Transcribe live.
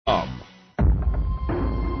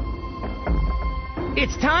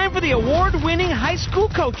It's time for the award-winning High School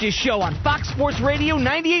Coaches Show on Fox Sports Radio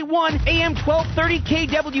 98.1 AM 1230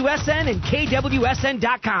 KWSN and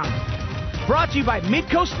KWSN.com. Brought to you by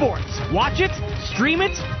Midco Sports. Watch it, stream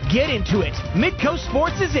it, get into it. Midco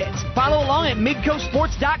Sports is it. Follow along at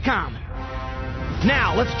midcosports.com.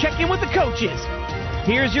 Now, let's check in with the coaches.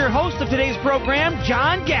 Here's your host of today's program,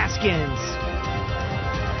 John Gaskins.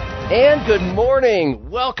 And good morning.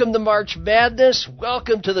 Welcome to March Madness.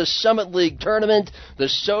 Welcome to the Summit League Tournament, the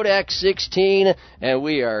SODAC 16, and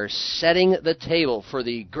we are setting the table for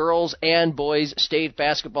the girls and boys state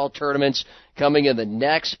basketball tournaments coming in the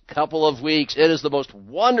next couple of weeks. It is the most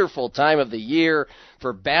wonderful time of the year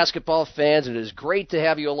for basketball fans, and it is great to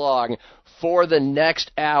have you along for the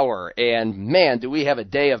next hour. And man, do we have a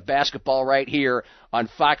day of basketball right here on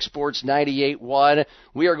Fox Sports 98.1.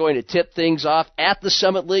 We are going to tip things off at the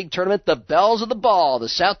Summit League Tournament. The Bells of the Ball, the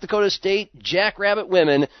South Dakota State Jackrabbit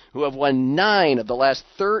women, who have won 9 of the last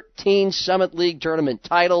 13 Summit League Tournament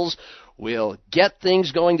titles, will get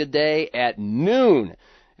things going today at noon,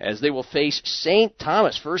 as they will face St.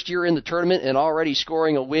 Thomas. First year in the tournament and already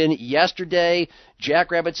scoring a win yesterday.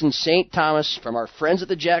 Jackrabbits and St. Thomas from our friends at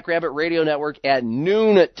the Jackrabbit Radio Network at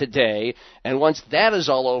noon today. And once that is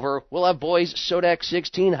all over, we'll have boys SODAC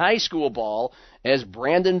 16 high school ball, as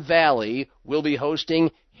Brandon Valley will be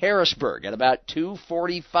hosting Harrisburg at about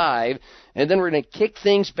 2:45. And then we're going to kick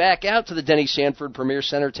things back out to the Denny Sanford Premier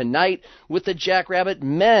Center tonight with the Jackrabbit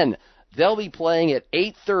men. They'll be playing at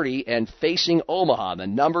 8:30 and facing Omaha, the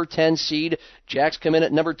number 10 seed. Jacks come in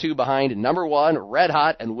at number 2 behind number 1, red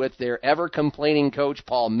hot, and with their ever-complaining coach,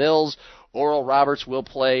 Paul Mills. Oral Roberts will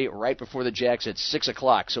play right before the Jacks at 6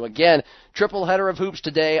 o'clock. So again, triple header of hoops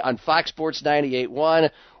today on Fox Sports 98.1.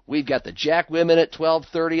 We've got the Jack women at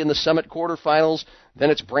 12:30 in the Summit quarterfinals. Then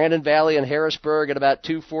it's Brandon Valley and Harrisburg at about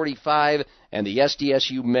 2:45, and the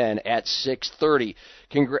SDSU men at 6:30.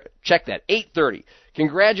 Check that, 8:30.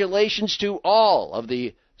 Congratulations to all of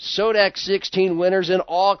the SODAC 16 winners in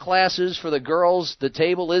all classes. For the girls, the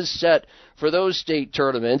table is set for those state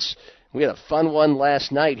tournaments. We had a fun one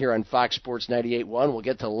last night here on Fox Sports 98.1. We'll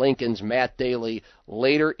get to Lincoln's Matt Daly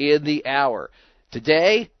later in the hour.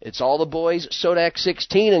 Today, it's all the boys SODAC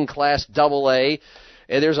 16 in Class AA.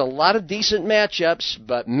 And there's a lot of decent matchups,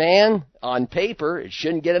 but man, on paper, it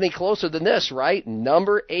shouldn't get any closer than this, right?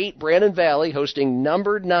 Number 8, Brandon Valley, hosting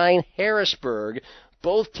number 9, Harrisburg.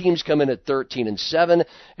 Both teams come in at 13-7,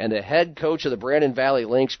 and the head coach of the Brandon Valley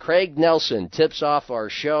Lynx, Craig Nelson, tips off our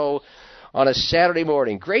show on a Saturday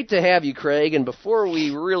morning. Great to have you, Craig. And before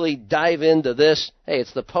we really dive into this, hey,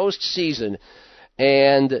 it's the postseason,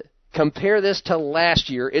 and compare this to last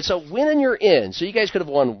year. It's a win and you're in. So you guys could have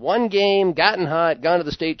won one game, gotten hot, gone to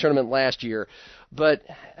the state tournament last year. But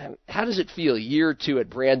how does it feel year 2 at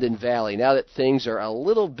Brandon Valley now that things are a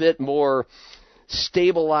little bit more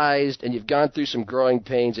stabilized and you've gone through some growing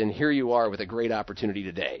pains, and here you are with a great opportunity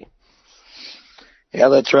today? Yeah,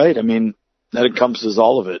 that's right. I mean, that encompasses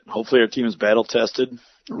all of it. Hopefully our team is battle-tested,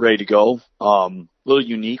 ready to go. A little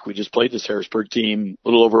unique. We just played this Harrisburg team a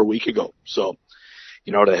little over a week ago. So,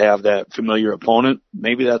 you know, to have that familiar opponent,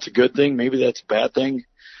 maybe that's a good thing, maybe that's a bad thing.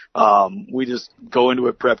 We just go into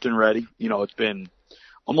it prepped and ready. You know, it's been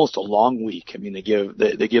almost a long week. I mean, they give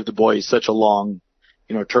the boys such a long,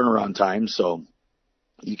 you know, turnaround time, so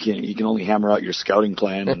you can only hammer out your scouting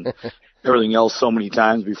plan and everything else so many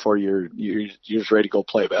times before you're just ready to go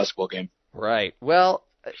play a basketball game. Right. Well,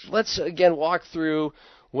 let's again walk through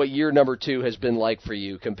what year number 2 has been like for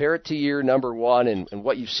you. Compare it to year number 1 and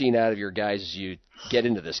what you've seen out of your guys as you get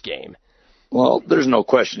into this game. Well, there's no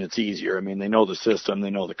question it's easier. I mean, they know the system,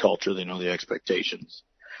 they know the culture, they know the expectations.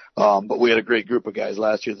 But we had a great group of guys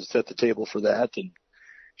last year that set the table for that and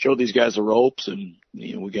showed these guys the ropes. And,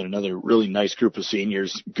 you know, we got another really nice group of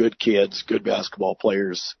seniors, good kids, good basketball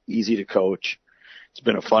players, easy to coach. It's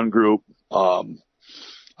been a fun group.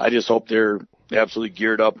 I just hope they're absolutely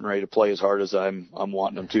geared up and ready to play as hard as I'm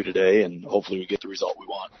wanting them to today, and hopefully we get the result we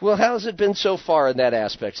want. Well, how has it been so far in that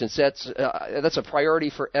aspect, since that's a priority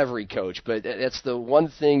for every coach, but it's the one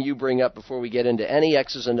thing you bring up before we get into any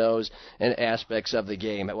X's and O's and aspects of the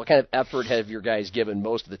game? What kind of effort have your guys given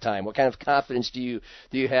most of the time? What kind of confidence do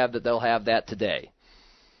you have that they'll have that today?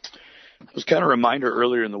 It was kind of a reminder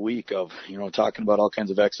earlier in the week of, you know, talking about all kinds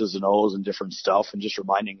of X's and O's and different stuff, and just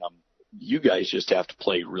reminding them, you guys just have to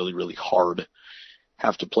play really, really hard,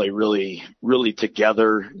 have to play really, really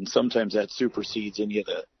together. And sometimes that supersedes any of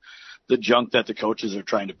the junk that the coaches are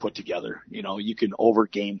trying to put together. You know, you can over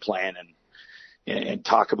game plan and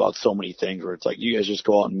talk about so many things where it's like, you guys just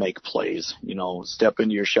go out and make plays, you know, step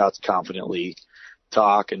into your shots confidently,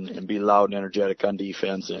 talk and be loud and energetic on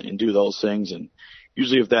defense and do those things. And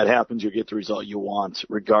usually if that happens, you'll get the result you want,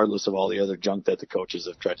 regardless of all the other junk that the coaches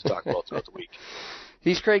have tried to talk about throughout the week.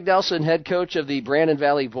 He's Craig Nelson, head coach of the Brandon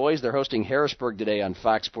Valley Boys. They're hosting Harrisburg today on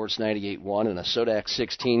Fox Sports 98.1 in a Sodak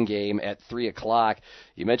 16 game at 3 o'clock.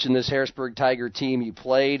 You mentioned this Harrisburg Tiger team you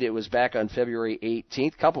played. It was back on February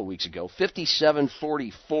 18th, a couple weeks ago,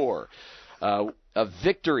 57-44. A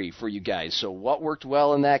victory for you guys. So what worked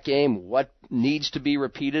well in that game? What needs to be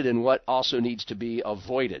repeated and what also needs to be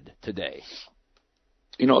avoided today?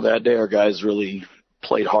 That day our guys really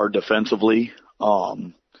played hard defensively.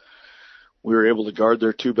 We were able to guard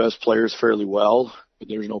their two best players fairly well, but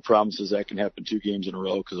there's no promises that can happen 2 games in a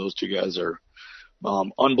row because those 2 guys are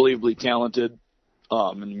unbelievably talented.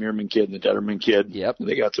 And the Meerman kid and the Detterman kid. Yep.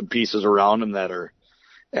 They got some pieces around them that are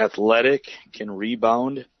athletic, can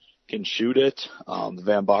rebound, can shoot it. The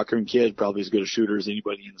Van Bacheren kid, probably as good a shooter as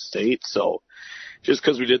anybody in the state. So just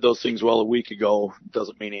because we did those things well a week ago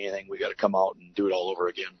doesn't mean anything. We got to come out and do it all over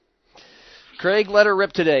again. Craig, let her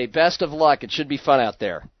rip today. Best of luck. It should be fun out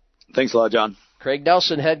there. Thanks a lot, John. Craig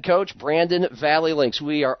Nelson, head coach, Brandon Valley Lynx.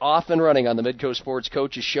 We are off and running on the Midco Sports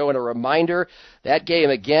Coaches Show, and a reminder, that game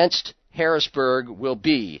against Harrisburg will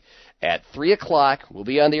be at 3 o'clock. We'll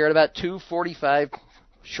be on the air at about 2:45,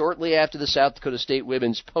 shortly after the South Dakota State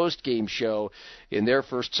women's post-game show in their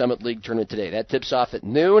first Summit League tournament today. That tips off at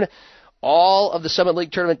noon. All of the Summit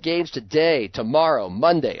League tournament games today, tomorrow,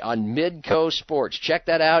 Monday on Midco Sports. Check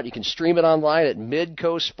that out. You can stream it online at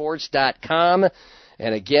midcosports.com.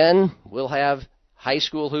 And again, we'll have high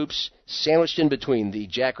school hoops sandwiched in between the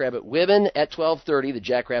Jackrabbit women at 12:30, the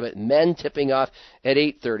Jackrabbit men tipping off at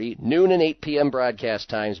 8:30, noon and 8 p.m. broadcast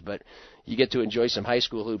times, but you get to enjoy some high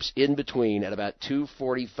school hoops in between at about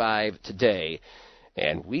 2:45 today.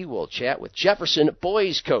 And we will chat with Jefferson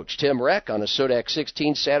boys coach Tim Reck on a Sodak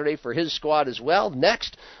 16 Saturday for his squad as well.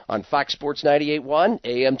 Next on Fox Sports 98.1,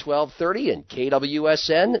 AM 1230, and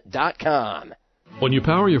KWSN.com. When you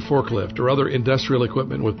power your forklift or other industrial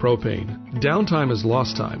equipment with propane, downtime is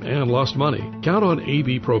lost time and lost money. Count on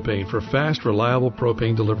AB Propane for fast, reliable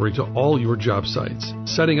propane delivery to all your job sites.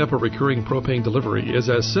 Setting up a recurring propane delivery is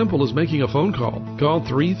as simple as making a phone call. Call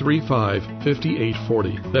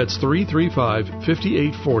 335-5840. That's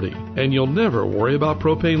 335-5840. And you'll never worry about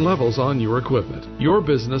propane levels on your equipment. Your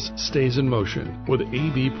business stays in motion with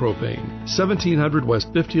AB Propane. 1700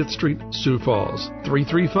 West 50th Street, Sioux Falls.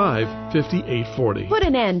 335-5840. Put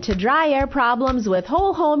an end to dry air problems with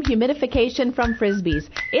whole home humidification from Frisbee's.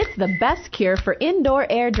 It's the best cure for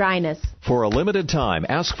indoor air dryness. For a limited time,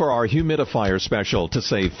 ask for our humidifier special to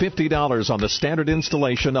save $50 on the standard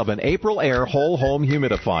installation of an April Air whole home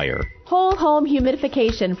humidifier. Whole home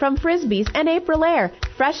humidification from Frisbee's and April Air.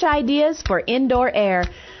 Fresh ideas for indoor air.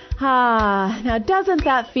 Now doesn't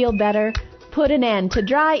that feel better? Put an end to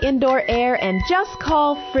dry indoor air and just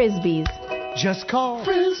call Frisbee's. Just call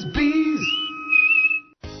Frisbee's.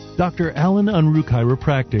 Dr. Alan Unruh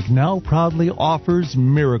Chiropractic now proudly offers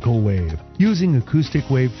Miracle Wave. Using acoustic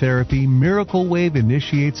wave therapy, Miracle Wave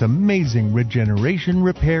initiates amazing regeneration,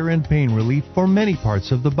 repair, and pain relief for many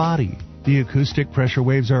parts of the body. The acoustic pressure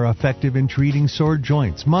waves are effective in treating sore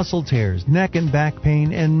joints, muscle tears, neck and back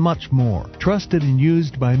pain, and much more. Trusted and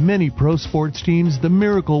used by many pro sports teams, the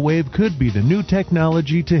Miracle Wave could be the new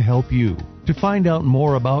technology to help you. To find out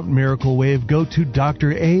more about Miracle Wave, go to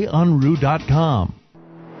draunruh.com.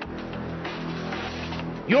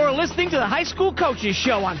 You're listening to the High School Coaches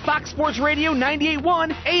Show on Fox Sports Radio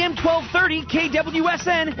 98.1, AM 1230,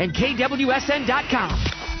 KWSN, and KWSN.com.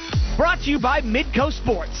 Brought to you by Midco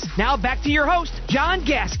Sports. Now back to your host, John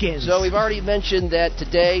Gaskins. So we've already mentioned that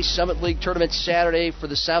today, Summit League Tournament Saturday for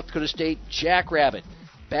the South Dakota State Jackrabbit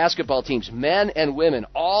basketball teams, men and women.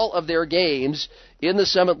 All of their games in the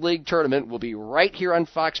Summit League Tournament will be right here on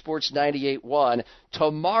Fox Sports 98.1.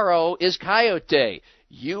 Tomorrow is Coyote Day.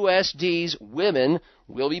 USD's women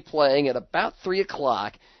will be playing at about 3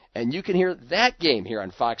 o'clock, and you can hear that game here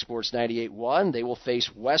on Fox Sports 98.1. They will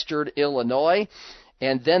face Western Illinois,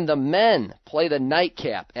 and then the men play the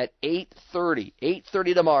nightcap at 8:30.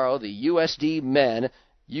 8:30 tomorrow, the USD men.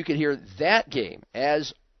 You can hear that game,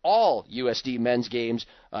 as all USD men's games,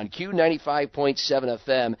 on Q95.7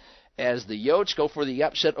 FM, as the Yotes go for the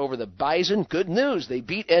upset over the Bison. Good news, they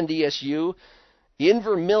beat NDSU in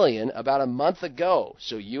Vermillion about a month ago.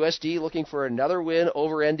 So USD looking for another win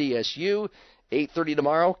over NDSU. 8:30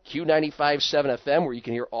 tomorrow, Q95.7 FM, where you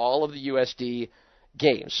can hear all of the USD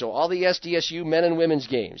games. So all the SDSU men and women's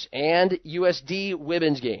games and USD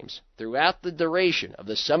women's games throughout the duration of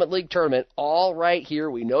the Summit League tournament, all right here.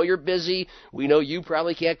 We know you're busy. We know you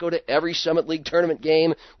probably can't go to every Summit League tournament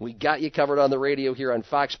game. We got you covered on the radio here on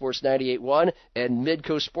Fox Sports 98.1, and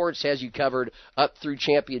Midco Sports has you covered up through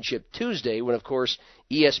Championship Tuesday, when, of course,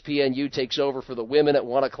 ESPNU takes over for the women at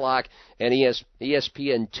 1 o'clock, and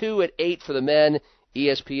ESPN2 at 8 for the men,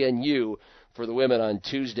 ESPNU for the women on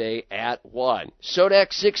Tuesday at 1.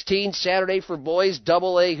 SODAC 16 Saturday for boys,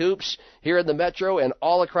 AA hoops here in the Metro and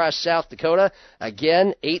all across South Dakota.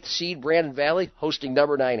 Again, 8th seed Brandon Valley hosting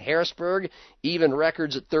number 9 Harrisburg. Even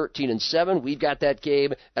records at 13-7. We've got that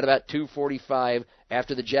game at about 2:45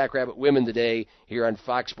 after the Jackrabbit women today here on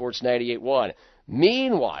Fox Sports 98.1.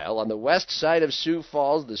 Meanwhile, on the west side of Sioux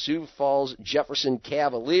Falls, the Sioux Falls Jefferson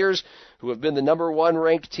Cavaliers, who have been the number 1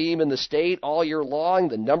 ranked team in the state all year long,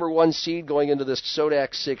 the number 1 seed going into this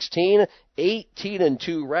SODAC 16,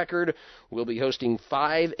 18-2 record, will be hosting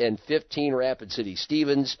 5-15 Rapid City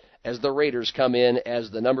Stevens as the Raiders come in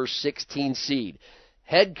as the number 16 seed.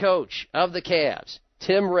 Head coach of the Cavs,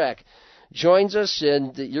 Tim Reck, joins us,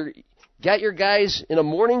 and you got your guys in a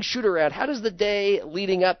morning shoot-around. How does the day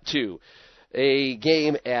leading up to a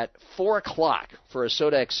game at 4 o'clock for a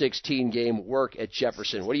SODAC 16 game work at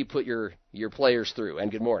Jefferson? What do you put your players through?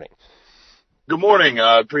 And good morning. Good morning.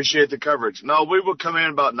 Appreciate the coverage. No, we will come in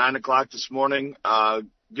about 9 o'clock this morning,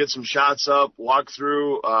 get some shots up, walk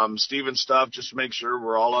through Steven's stuff just to make sure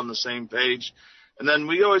we're all on the same page. And then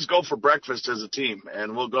we always go for breakfast as a team,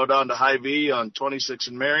 and we'll go down to Hy-Vee on 26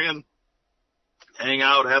 and Marion, hang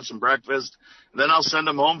out, have some breakfast. Then I'll send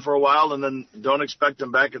them home for a while, and then don't expect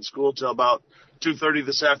them back at school till about 2:30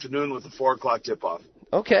 this afternoon with the 4 o'clock tip-off.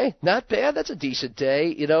 Okay, not bad. That's a decent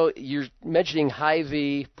day. You know, you're mentioning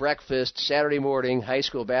Hy-Vee, breakfast, Saturday morning, high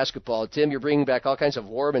school basketball. Tim, you're bringing back all kinds of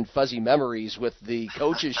warm and fuzzy memories with the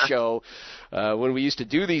coaches show when we used to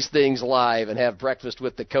do these things live and have breakfast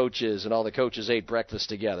with the coaches, and all the coaches ate breakfast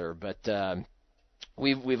together. But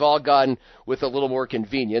we've all gone with a little more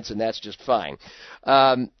convenience, and that's just fine.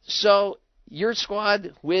 So your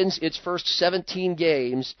squad wins its first 17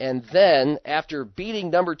 games, and then after beating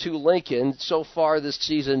number 2 Lincoln so far this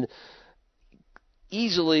season,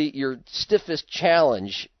 easily your stiffest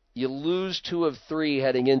challenge, you lose 2 of 3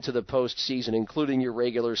 heading into the postseason, including your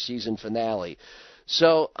regular season finale.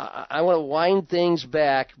 So I want to wind things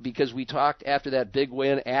back, because we talked after that big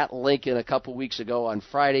win at Lincoln a couple weeks ago on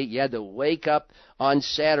Friday. You had to wake up on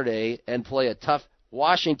Saturday and play a tough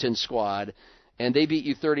Washington squad, and they beat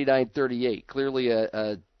you 39-38. Clearly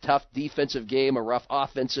a tough defensive game, a rough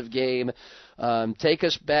offensive game. Take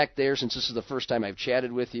us back there, since this is the first time I've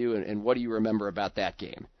chatted with you, and what do you remember about that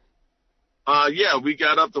game? Yeah, we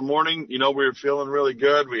got up the morning. You know, we were feeling really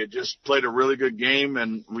good. We had just played a really good game,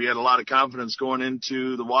 and we had a lot of confidence going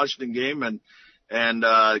into the Washington game. And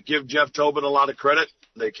give Jeff Tobin a lot of credit.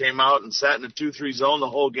 They came out and sat in a 2-3 zone the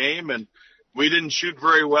whole game, and we didn't shoot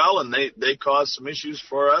very well, and they caused some issues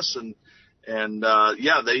for us. And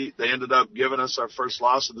they ended up giving us our first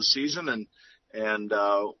loss of the season, and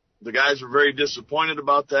the guys were very disappointed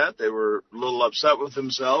about that. They were a little upset with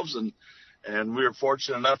themselves, and we were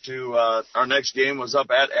fortunate enough to our next game was up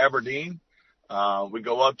at Aberdeen. We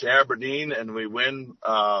go up to Aberdeen and we win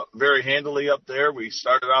very handily up there. We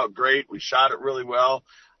started out great. We shot it really well.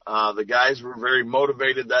 The guys were very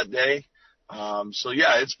motivated that day. So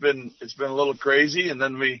yeah, it's been a little crazy, and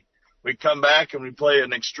then we come back and we play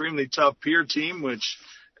an extremely tough Pierre team, which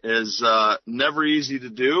is never easy to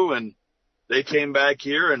do. And they came back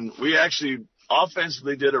here, and we actually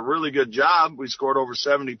offensively did a really good job. We scored over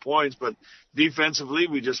 70 points, but defensively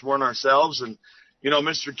we just weren't ourselves. And, you know,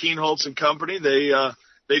 Mr. Keenholz and company,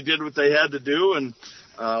 they did what they had to do, and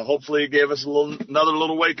hopefully it gave us another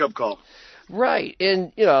little wake-up call. Right,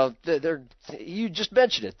 and you know, you just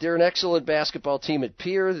mentioned it. They're an excellent basketball team at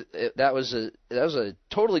Pierre. That was a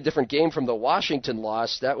totally different game from the Washington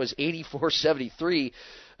loss. That was 84-73,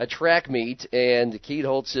 a track meet, and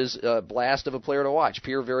Keenholz's blast of a player to watch.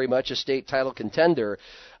 Pierre very much a state title contender.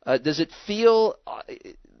 Does it feel?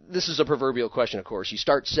 This is a proverbial question, of course. You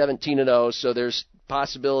start 17-0, so there's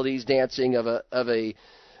possibilities dancing of an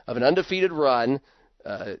undefeated run.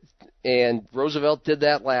 And Roosevelt did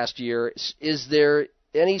that last year. Is there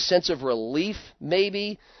any sense of relief,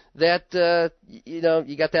 maybe, that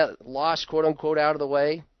you got that loss, quote unquote, out of the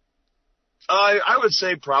way? I would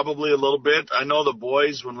say probably a little bit. I know the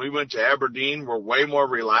boys, when we went to Aberdeen, were way more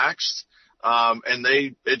relaxed, and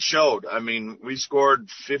it showed. I mean, we scored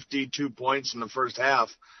 52 points in the first half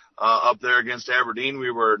up there against Aberdeen. We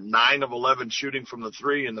were 9 of 11 shooting from the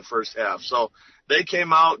 3 in the first half. So they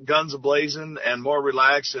came out guns a-blazing and more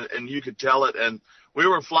relaxed, and you could tell it. And we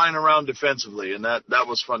were flying around defensively, and that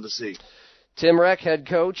was fun to see. Tim Reck, head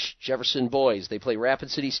coach, Jefferson Boys. They play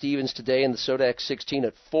Rapid City Stevens today in the Sodak 16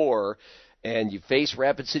 at 4. And you face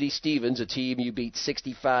Rapid City Stevens, a team you beat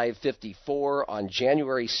 65-54 on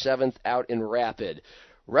January 7th out in Rapid.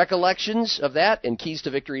 Recollections of that and keys to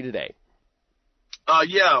victory today?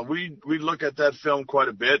 Yeah, we look at that film quite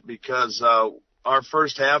a bit because our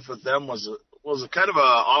first half with them was a kind of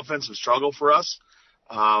a offensive struggle for us.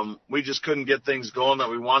 We just couldn't get things going that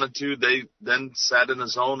we wanted to. They then sat in a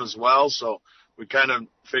zone as well, so we kind of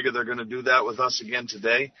figured they're going to do that with us again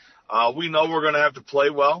today. We know we're going to have to play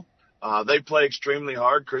well. They play extremely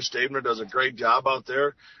hard. Chris Stabner does a great job out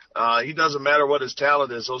there. He doesn't matter what his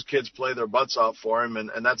talent is. Those kids play their butts off for him,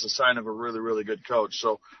 and that's a sign of a really, really good coach.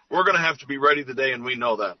 So we're going to have to be ready today, and we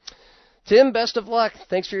know that. Tim, best of luck.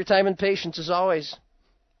 Thanks for your time and patience as always.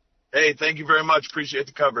 Hey, thank you very much. Appreciate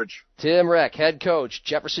the coverage. Tim Reck, head coach,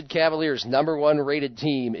 Jefferson Cavaliers, #1 rated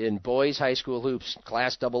team in boys high school hoops,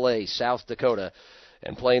 Class AA, South Dakota,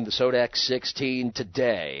 and playing the Sodak 16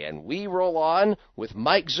 today. And we roll on with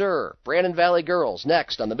Mike Zur, Brandon Valley Girls,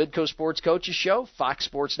 next on the Midco Sports Coaches Show, Fox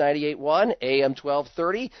Sports 98.1, AM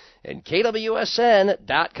 1230, and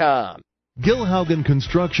KWSN.com. Gilhaugen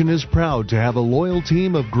Construction is proud to have a loyal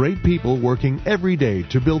team of great people working every day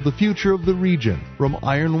to build the future of the region. From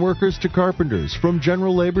iron workers to carpenters, from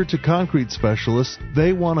general labor to concrete specialists,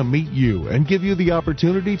 they want to meet you and give you the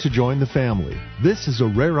opportunity to join the family. This is a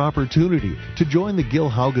rare opportunity. To join the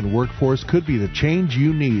Gilhaugen workforce could be the change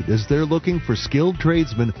you need as they're looking for skilled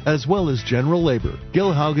tradesmen as well as general labor.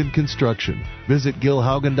 Gilhaugen Construction. Visit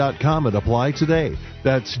Gilhaugen.com and apply today.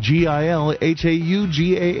 That's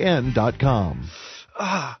GILHAUGAN.com.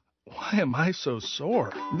 Why am I so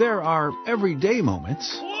sore? There are everyday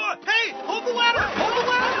moments. Hey, hold the ladder! Hold the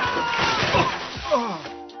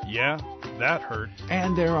ladder! Yeah, that hurt.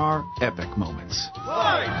 And there are epic moments.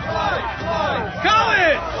 College!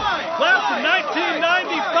 Class of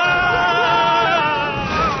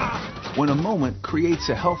 1995! When a moment creates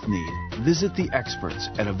a health need, visit the experts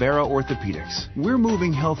at Avera Orthopedics. We're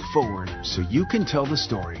moving health forward so you can tell the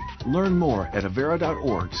story. Learn more at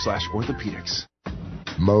avera.org/orthopedics.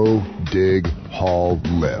 Mow, dig, haul,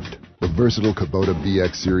 lift. The versatile Kubota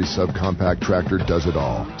BX Series subcompact tractor does it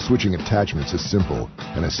all. Switching attachments is simple,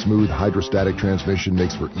 and a smooth hydrostatic transmission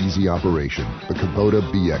makes for easy operation. The Kubota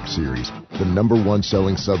BX Series, the #1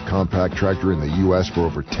 selling subcompact tractor in the U.S. for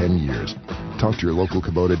over 10 years. Talk to your local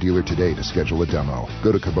Kubota dealer today to schedule a demo.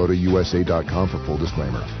 Go to KubotaUSA.com for full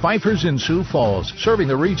disclaimer. Pfeiffer's in Sioux Falls, serving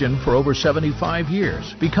the region for over 75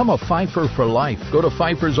 years. Become a Pfeiffer for life. Go to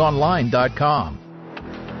PfeiffersOnline.com.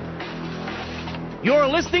 You're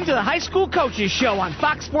listening to the High School Coaches Show on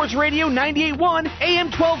Fox Sports Radio 98.1,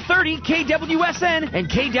 AM 1230, KWSN, and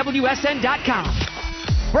KWSN.com.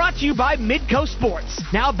 Brought to you by Midco Sports.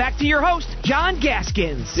 Now back to your host, John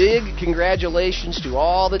Gaskins. Big congratulations to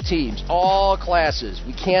all the teams, all classes.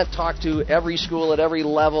 We can't talk to every school at every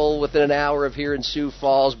level within an hour of here in Sioux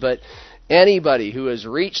Falls, but anybody who has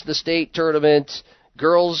reached the state tournament,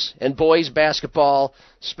 girls and boys basketball,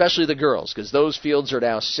 especially the girls, because those fields are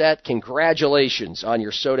now set. Congratulations on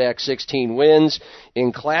your Sodak 16 wins.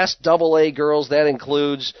 In Class AA girls, that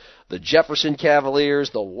includes the Jefferson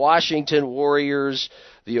Cavaliers, the Washington Warriors,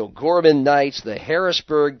 the O'Gorman Knights, the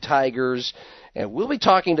Harrisburg Tigers, and we'll be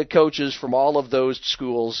talking to coaches from all of those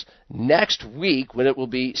schools next week when it will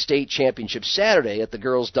be state championship Saturday at the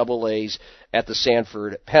girls' AA's at the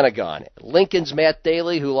Sanford Pentagon. Lincoln's Matt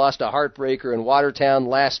Daly, who lost a heartbreaker in Watertown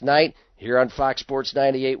last night, here on Fox Sports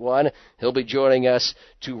 98.1. He'll be joining us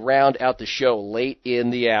to round out the show late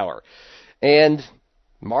in the hour. And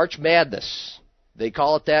March Madness. They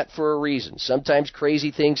call it that for a reason. Sometimes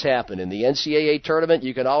crazy things happen. In the NCAA tournament,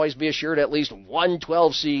 you can always be assured at least one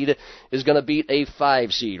 12 seed is going to beat a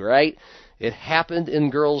 5 seed, right? It happened in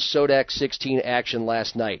girls' Sodak 16 action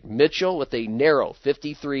last night. Mitchell with a narrow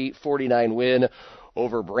 53-49 win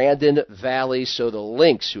over Brandon Valley. So the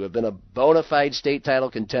Lynx, who have been a bona fide state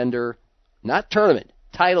title contender, not tournament,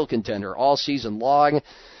 title contender all season long,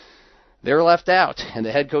 they're left out, and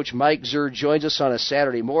the head coach, Mike Zur, joins us on a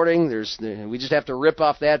Saturday morning. We just have to rip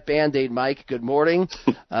off that Band-Aid, Mike. Good morning.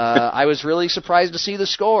 I was really surprised to see the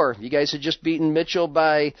score. You guys had just beaten Mitchell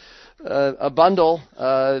by a bundle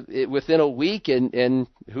within a week, and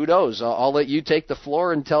who knows? I'll let you take the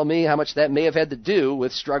floor and tell me how much that may have had to do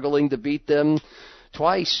with struggling to beat them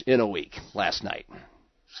twice in a week last night.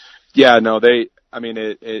 Yeah, no, I mean,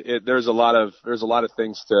 there's a lot of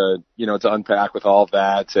things to, to unpack with all of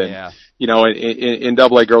that. And, in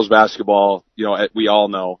AA girls basketball, we all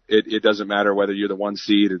know it doesn't matter whether you're the 1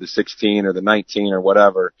 seed or the 16 or the 19 or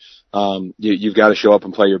whatever. You've got to show up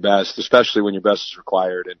and play your best, especially when your best is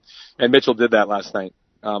required. And Mitchell did that last night.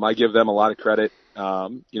 I give them a lot of credit.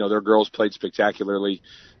 Their girls played spectacularly.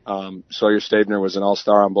 Sawyer Stabner was an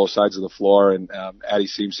all-star on both sides of the floor, and Addie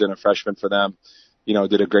Seamson, a freshman for them,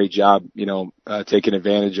 did a great job, taking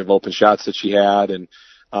advantage of open shots that she had. And,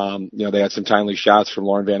 they had some timely shots from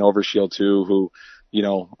Lauren Van Overshield too, who,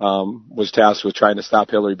 was tasked with trying to stop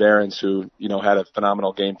Hillary Behrens, who, had a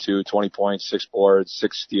phenomenal game too, 20 points, 6 boards,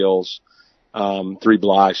 6 steals, 3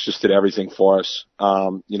 blocks, just did everything for us,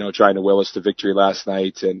 trying to will us to victory last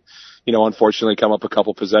night. And, unfortunately come up a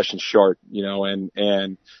couple possessions short,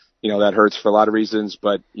 and that hurts for a lot of reasons,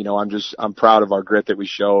 but, I'm proud of our grit that we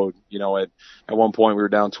showed. At one point we were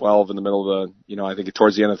down 12 in the middle of the, I think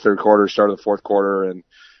towards the end of the third quarter, start of the fourth quarter, and,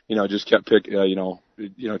 just kept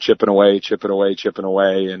chipping away.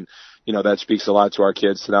 And, that speaks a lot to our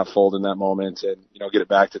kids to not fold in that moment and, get it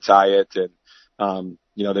back to tie it. And,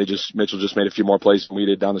 Mitchell just made a few more plays than we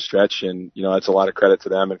did down the stretch. And, that's a lot of credit to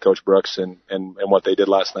them and Coach Brooks and what they did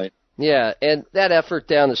last night. Yeah, and that effort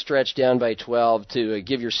down the stretch, down by 12, to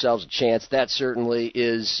give yourselves a chance, that certainly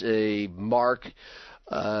is a mark,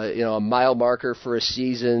 a mile marker for a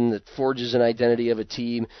season that forges an identity of a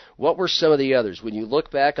team. What were some of the others? When you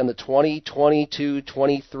look back on the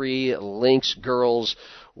 2022-23 Lynx girls,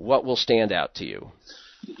 what will stand out to you?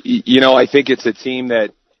 I think it's a team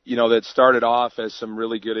that, that started off as some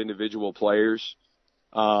really good individual players,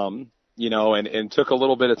 and took a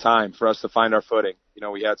little bit of time for us to find our footing.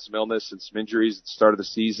 We had some illness and some injuries at the start of the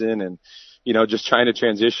season, and, just trying to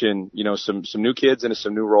transition, some new kids into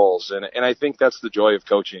some new roles. And I think that's the joy of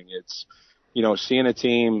coaching. It's, seeing a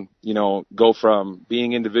team, go from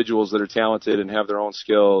being individuals that are talented and have their own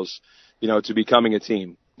skills, to becoming a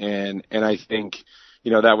team. And I think,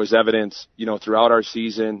 that was evident, throughout our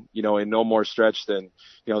season, in no more stretch than,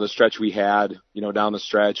 the stretch we had, down the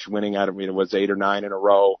stretch, winning out of, it was 8 or 9 in a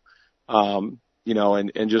row. And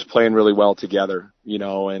just playing really well together,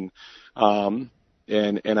 and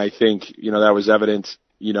I think, that was evident,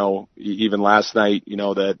 even last night,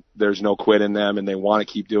 that there's no quit in them and they want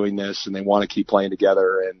to keep doing this and they want to keep playing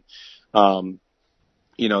together. And,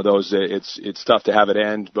 it's tough to have it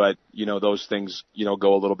end, but, those things,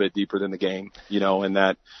 go a little bit deeper than the game, and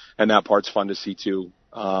that part's fun to see too.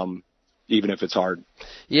 Even if it's hard.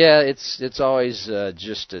 Yeah, it's always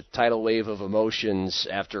just a tidal wave of emotions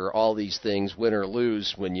after all these things, win or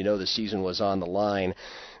lose, when the season was on the line.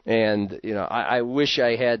 And, I wish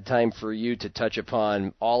I had time for you to touch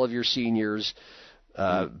upon all of your seniors,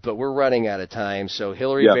 but we're running out of time. So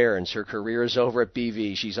Hillary Behrens, her career is over at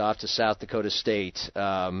BV. She's off to South Dakota State.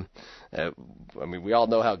 We all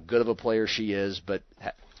know how good of a player she is, but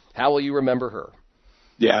how will you remember her?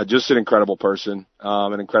 Yeah, just an incredible person,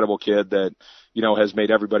 an incredible kid that, has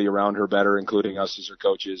made everybody around her better, including us as her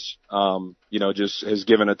coaches. Just has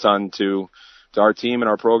given a ton to our team and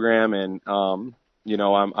our program. And, I'm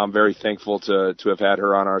very thankful to have had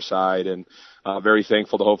her on our side, and very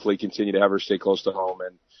thankful to hopefully continue to have her stay close to home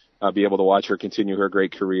and be able to watch her continue her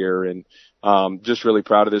great career. And just really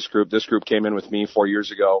proud of this group. This group came in with me 4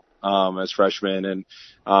 years ago as freshmen, and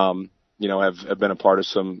have been a part of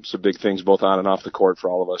some big things both on and off the court for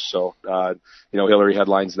all of us. So, Hillary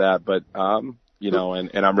headlines that, but,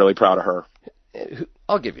 and I'm really proud of her.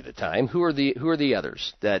 I'll give you the time. Who are the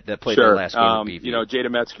others that played their last game at BV?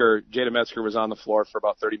 Jada Metzger was on the floor for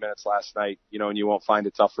about 30 minutes last night, and you won't find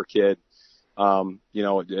a tougher kid.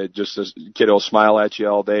 Just a kid will smile at you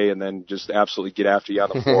all day and then just absolutely get after you on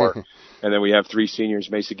the floor. And then we have 3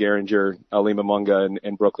 seniors, Mesa Geringer, Alima Munga,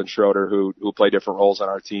 and Brooklyn Schroeder, who play different roles on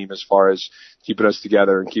our team as far as keeping us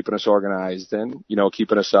together and keeping us organized and,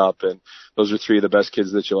 keeping us up. And those are 3 of the best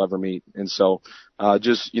kids that you'll ever meet. And so,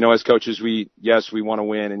 as coaches, we want to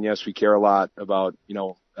win, and yes, we care a lot about,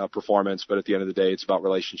 performance, but at the end of the day, it's about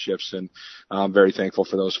relationships. And I'm very thankful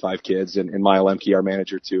for those 5 kids and Maya Lemke, our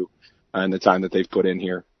manager too, and the time that they've put in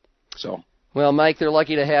here. So. Well, Mike, they're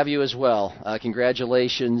lucky to have you as well.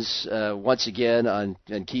 Congratulations once again on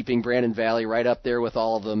keeping Brandon Valley right up there with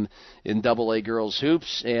all of them in AA girls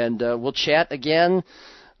hoops. And we'll chat again.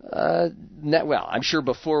 I'm sure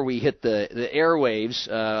before we hit the airwaves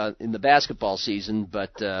in the basketball season,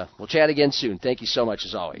 but we'll chat again soon. Thank you so much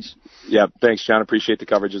as always. Yeah, thanks, John. Appreciate the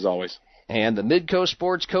coverage as always. And the Midco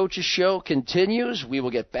Sports Coaches Show continues. We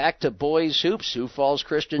will get back to boys hoops. Sioux Falls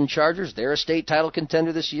Christian Chargers, they're a state title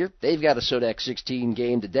contender this year. They've got a SODAC 16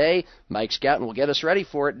 game today. Mike Scouten will get us ready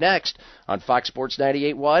for it next on Fox Sports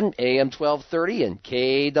 98.1, AM 1230, and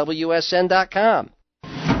KWSN.com.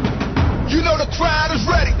 You know the crowd is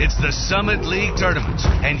ready. It's the Summit League Tournament,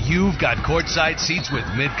 and you've got courtside seats with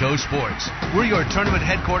Midco Sports. We're your tournament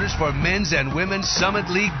headquarters for men's and women's Summit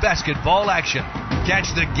League basketball action.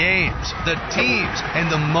 Catch the games, the teams, and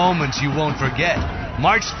the moments you won't forget.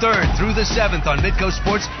 March 3rd through the 7th on Midco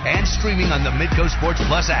Sports and streaming on the Midco Sports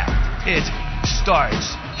Plus app. It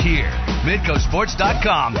starts here.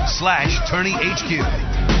 MidcoSports.com/TourneyHQ.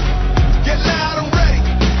 Get loud and ready.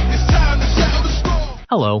 It's time to settle the score.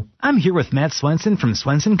 Hello, I'm here with Matt Swenson from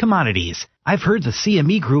Swenson Commodities. I've heard the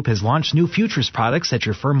CME Group has launched new futures products that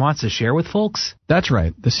your firm wants to share with folks. That's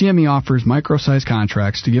right. The CME offers micro-sized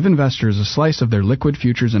contracts to give investors a slice of their liquid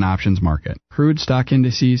futures and options market. Crude, stock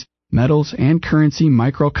indices, metals, and currency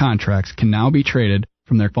micro contracts can now be traded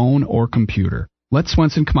from their phone or computer. Let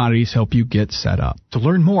Swenson Commodities help you get set up. To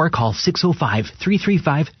learn more, call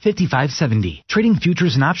 605-335-5570. Trading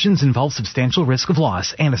futures and options involves substantial risk of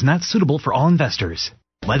loss and is not suitable for all investors.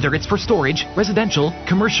 Whether it's for storage, residential,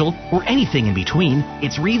 commercial, or anything in between,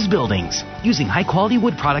 it's Reeves Buildings. Using high-quality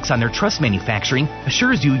wood products on their truss manufacturing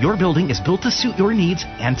assures you your building is built to suit your needs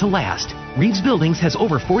and to last. Reeves Buildings has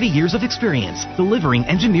over 40 years of experience delivering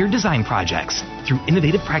engineered design projects. Through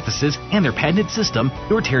innovative practices and their patented system,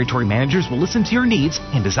 your territory managers will listen to your needs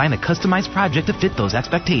and design a customized project to fit those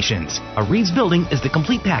expectations. A Reeves Building is the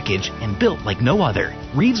complete package and built like no other.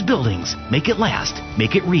 Reeves Buildings. Make it last.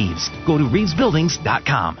 Make it Reeves. Go to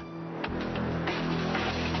ReevesBuildings.com.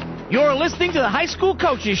 You're listening to the High School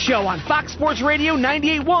Coaches Show on Fox Sports Radio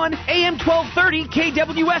 98.1, AM 1230,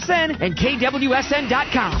 KWSN, and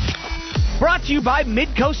KWSN.com. Brought to you by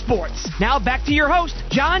Midco Sports. Now back to your host,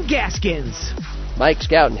 John Gaskins. Mike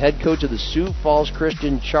Scouten, head coach of the Sioux Falls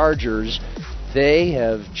Christian Chargers. They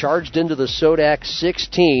have charged into the SODAC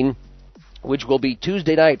 16, which will be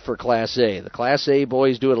Tuesday night for Class A. The Class A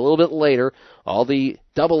boys do it a little bit later. All the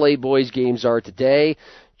AA boys games are today.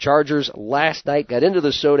 Chargers last night got into the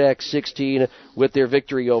SODAC 16 with their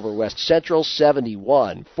victory over West Central,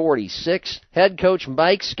 71-46. Head coach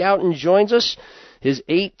Mike Scouten joins us. His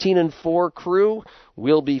 18-4 crew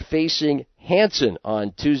will be facing Hanson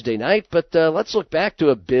on Tuesday night, but let's look back to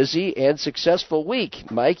a busy and successful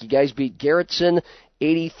week. Mike, you guys beat Garrettson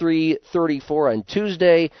 83-34 on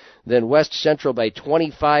Tuesday, then West Central by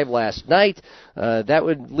 25 last night. That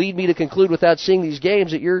would lead me to conclude, without seeing these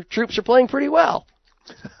games, that your troops are playing pretty well.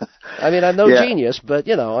 I mean, I'm no genius, but,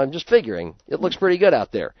 I'm just figuring. It looks pretty good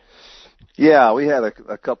out there. Yeah, we had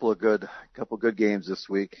a couple of good games this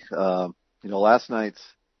week. Last night's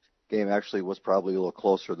game actually was probably a little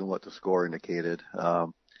closer than what the score indicated.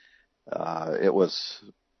 It was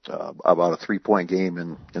about a 3-point game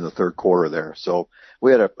in the third quarter there. So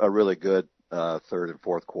we had a really good third and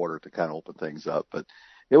fourth quarter to kind of open things up. But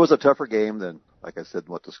it was a tougher game than, like I said,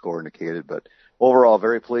 what the score indicated. But overall,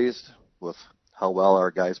 very pleased with how well our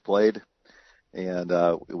guys played. And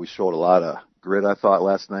we showed a lot of grit, I thought,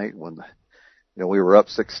 last night when we were up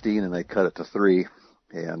 16 and they cut it to 3.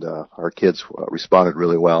 And our kids responded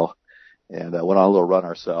really well and went on a little run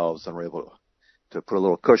ourselves and were able to put a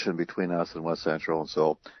little cushion between us and West Central. And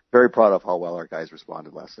so very proud of how well our guys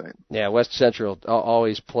responded last night. Yeah, West Central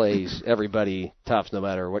always plays everybody tough no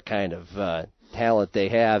matter what kind of talent they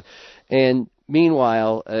have. And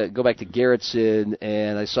meanwhile, go back to Garrettson,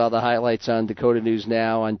 and I saw the highlights on Dakota News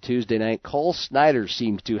Now on Tuesday night. Cole Snyder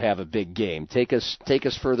seemed to have a big game. Take us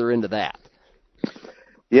further into that.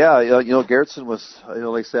 Yeah, Garrettson was,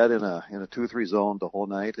 like I said, in a 2-3 zone the whole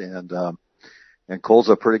night, and Cole's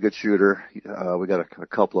a pretty good shooter. We got a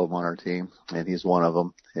couple of them on our team, and he's one of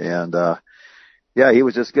them. And he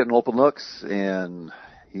was just getting open looks, and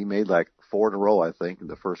he made like 4 in a row, I think, in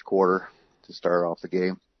the first quarter to start off the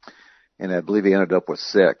game. And I believe he ended up with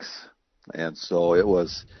 6. And so it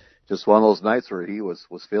was just one of those nights where he was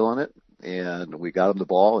feeling it, and we got him the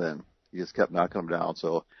ball, and he just kept knocking him down.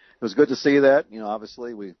 So it was good to see that.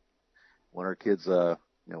 Obviously we want our kids,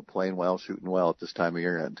 playing well, shooting well at this time of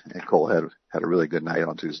year, and Cole had a really good night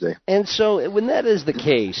on Tuesday. And so when that is the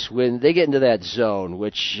case, when they get into that zone,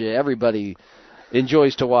 which everybody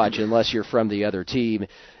enjoys to watch unless you're from the other team,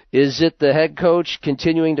 is it the head coach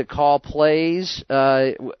continuing to call plays,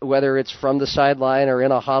 whether it's from the sideline or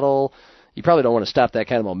in a huddle? You probably don't want to stop that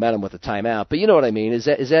kind of momentum with a timeout, but you know what I mean. Is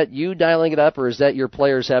that you dialing it up, or is that your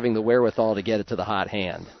players having the wherewithal to get it to the hot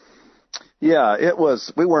hand? Yeah, it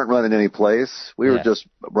was. We weren't running any plays. We were just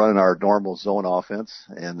running our normal zone offense,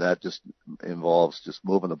 and that just involves just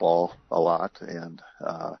moving the ball a lot. And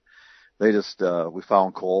we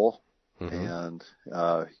found Cole, and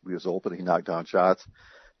he was open. He knocked down shots,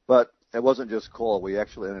 but it wasn't just Cole. We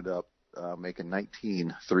actually ended up making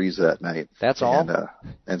 19 threes that night. That's all,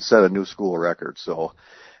 and set a new school record. So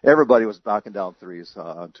everybody was knocking down threes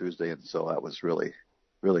on Tuesday, and so that was really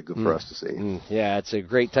good for us to see. Yeah, it's a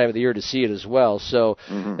great time of the year to see it as well. So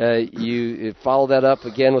you follow that up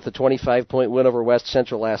again with a 25-point win over West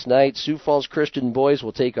Central last night. Sioux Falls Christian boys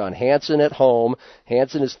will take on Hanson at home.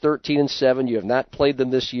 Hanson is 13-7. You have not played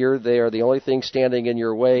them this year. They are the only thing standing in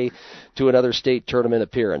your way to another state tournament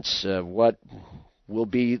appearance. What will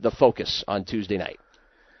be the focus on Tuesday night?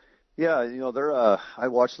 Yeah, they're. I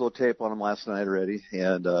watched a little tape on them last night already,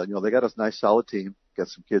 and they got a nice solid team. Got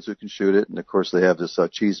some kids who can shoot it, and of course they have this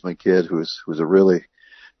Cheeseman kid who's a really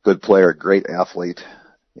good player, great athlete,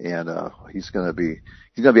 and he's going to be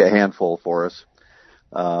a handful for us.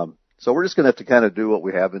 So we're just going to have to kind of do what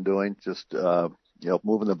we have been doing, just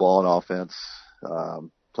moving the ball in offense,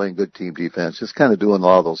 playing good team defense, just kind of doing a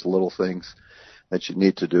lot of those little things that you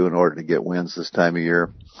need to do in order to get wins this time of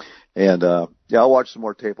year. And I'll watch some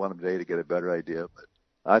more tape on them today to get a better idea, but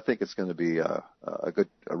I think it's going to be a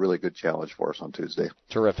really good challenge for us on Tuesday.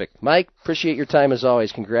 Terrific. Mike, appreciate your time as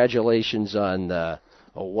always. Congratulations on a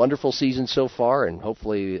wonderful season so far, and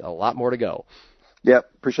hopefully a lot more to go. Yep,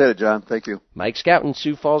 appreciate it, John. Thank you. Mike Scouten,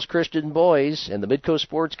 Sioux Falls Christian boys, and the Midcoast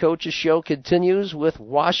Sports Coaches Show continues with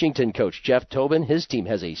Washington coach Jeff Tobin. His team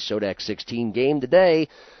has a SODAC 16 game today,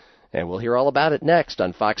 and we'll hear all about it next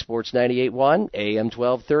on Fox Sports 98.1, AM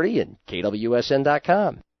 1230, and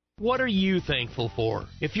KWSN.com. What are you thankful for?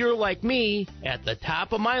 If you're like me, at the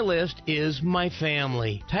top of my list is my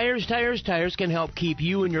family. Tires can help keep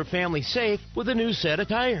you and your family safe with a new set of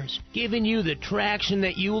tires, giving you the traction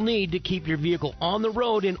that you'll need to keep your vehicle on the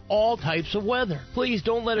road in all types of weather. Please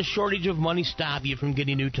don't let a shortage of money stop you from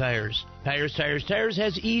getting new tires. Tires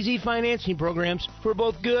has easy financing programs for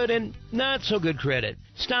both good and not so good credit.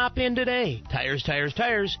 Stop in today. Tires,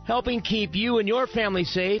 helping keep you and your family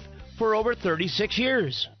safe for over 36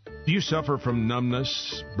 years. Do you suffer from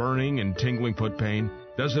numbness, burning, and tingling foot pain?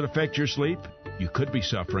 Does it affect your sleep? You could be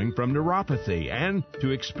suffering from neuropathy. And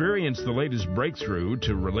to experience the latest breakthrough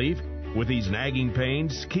to relief with these nagging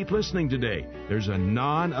pains, keep listening today. There's a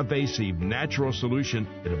non-invasive natural solution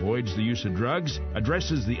that avoids the use of drugs,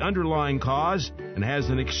 addresses the underlying cause, and has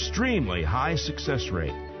an extremely high success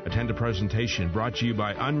rate. Attend a presentation brought to you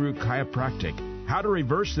by Unruh Chiropractic. How to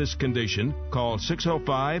reverse this condition? Call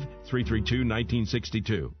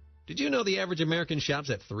 605-332-1962. Did you know the average American shops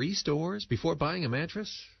at 3 stores before buying a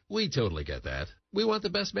mattress? We totally get that. We want the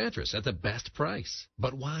best mattress at the best price.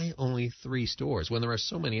 But why only 3 stores when there are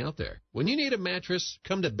so many out there? When you need a mattress,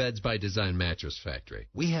 come to Beds by Design Mattress Factory.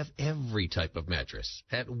 We have every type of mattress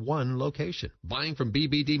at one location. Buying from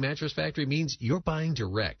BBD Mattress Factory means you're buying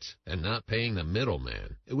direct and not paying the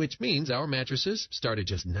middleman, which means our mattresses start at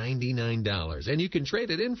just $99, and you can trade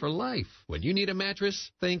it in for life. When you need a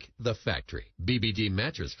mattress, think the factory. BBD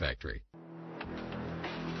Mattress Factory.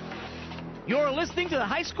 You're listening to the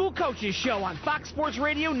High School Coaches Show on Fox Sports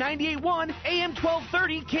Radio 98.1, AM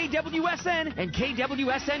 1230, KWSN, and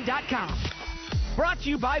KWSN.com. Brought to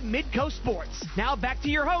you by Midcoast Sports. Now back to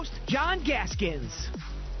your host, John Gaskins.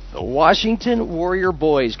 The Washington Warrior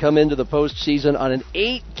boys come into the postseason on an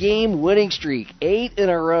 8-game winning streak. 8 in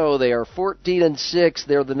a row. They are 14-6.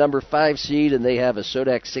 They're the number 5 seed, and they have a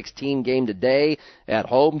SODAC 16 game today at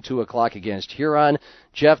home, 2 o'clock against Huron.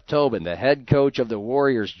 Jeff Tobin, the head coach of the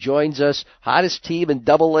Warriors, joins us. Hottest team in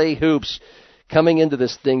AA hoops coming into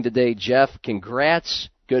this thing today. Jeff, congrats.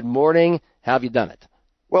 Good morning. How have you done it?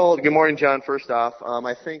 Well, good morning, John. First off,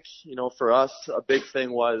 I think, for us, a big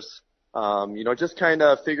thing was, just kind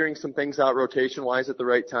of figuring some things out rotation-wise at the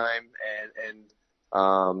right time.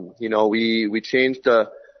 And we changed a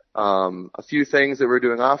few things that we're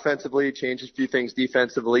doing offensively, changed a few things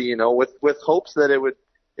defensively, with hopes that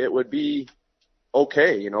it would be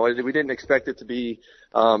okay. We didn't expect it to be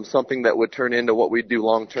something that would turn into what we'd do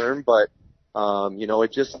long-term, but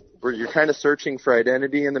you're kind of searching for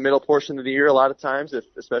identity in the middle portion of the year a lot of times,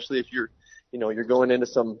 especially if you're going into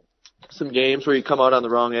some games where you come out on the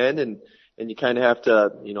wrong end and you kind of have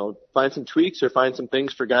to, find some tweaks or find some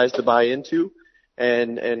things for guys to buy into.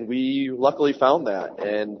 And we luckily found that.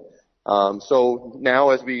 And, so now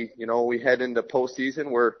as we head into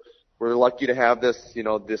postseason, we're lucky to have this,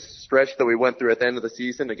 this stretch that we went through at the end of the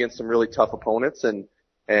season against some really tough opponents and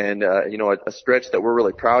a stretch that we're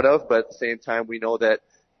really proud of. But at the same time, we know that,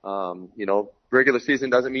 regular season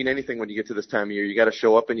doesn't mean anything when you get to this time of year. You got to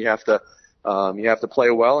show up and you have to you have to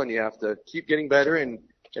play well and you have to keep getting better, and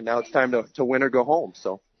now it's time to win or go home.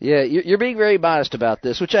 So. Yeah, you're being very modest about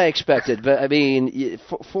this, which I expected. But, I mean,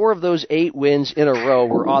 4 of those 8 wins in a row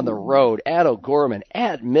were on the road, at O'Gorman,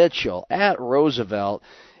 at Mitchell, at Roosevelt,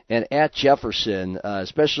 and at Jefferson,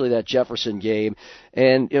 especially that Jefferson game.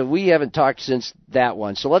 And we haven't talked since that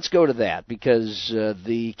one. So let's go to that, because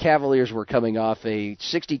the Cavaliers were coming off a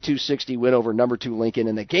 62-60 win over number 2 Lincoln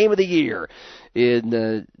in the game of the year in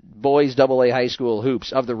the boys AA high school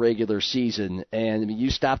hoops of the regular season. And you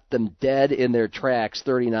stopped them dead in their tracks,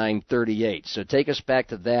 39-38. So take us back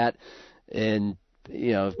to that and,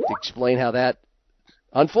 explain how that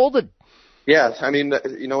unfolded. Yes, I mean,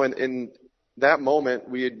 in that moment,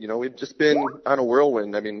 we'd just been on a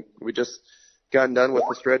whirlwind. I mean, we just gotten done with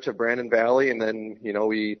the stretch of Brandon Valley, and then,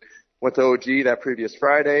 we went to OG that previous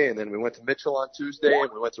Friday, and then we went to Mitchell on Tuesday, and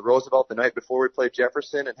we went to Roosevelt the night before we played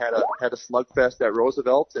Jefferson and had a slugfest at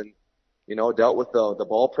Roosevelt, and, dealt with the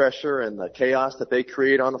ball pressure and the chaos that they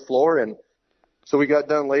create on the floor. And so we got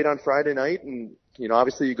done late on Friday night, and,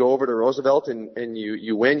 obviously you go over to Roosevelt and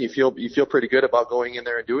you win. You feel pretty good about going in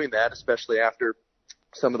there and doing that, especially after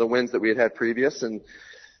some of the wins that we had previous. And,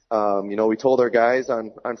 we told our guys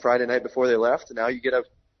on Friday night before they left, and now you get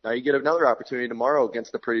another opportunity tomorrow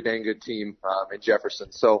against a pretty dang good team, in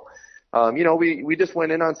Jefferson. So, we just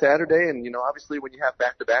went in on Saturday, and, obviously when you have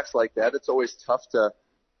back-to-backs like that, it's always tough to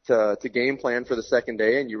game plan for the second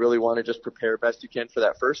day, and you really want to just prepare best you can for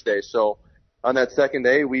that first day. So on that second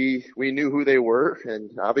day, we knew who they were,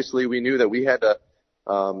 and obviously we knew that we had to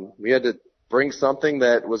bring something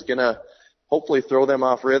that was going to hopefully throw them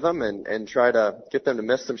off rhythm and try to get them to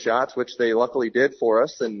miss some shots, which they luckily did for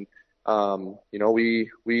us. And,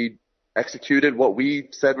 we executed what we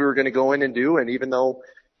said we were going to go in and do. And even though,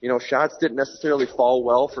 shots didn't necessarily fall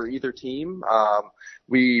well for either team,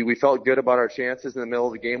 we felt good about our chances in the middle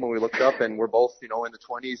of the game when we looked up, and we're both, in the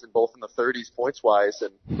 20s and both in the 30s points wise.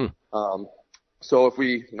 And, so if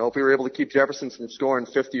we were able to keep Jefferson from scoring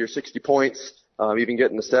 50 or 60 points, even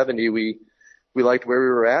getting to 70, we liked where we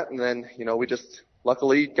were at, and then, we just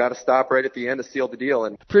luckily got a stop right at the end to seal the deal.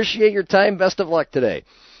 And appreciate your time. Best of luck today.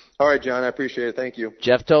 All right, John, I appreciate it. Thank you.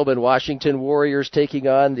 Jeff Tobin, Washington Warriors taking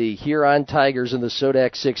on the Huron Tigers in the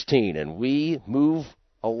Sodak 16, and we move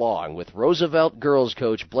along with Roosevelt girls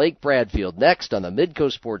coach Blake Bradfield next on the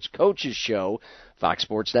Midco Sports Coaches Show, Fox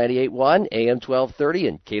Sports 98.1, AM 1230,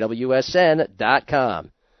 and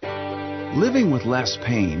KWSN.com. Living with less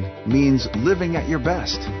pain means living at your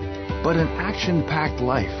best. But an action-packed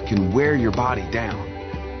life can wear your body down.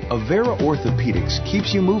 Avera Orthopedics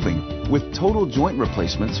keeps you moving with total joint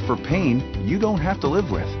replacements for pain you don't have to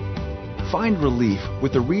live with. Find relief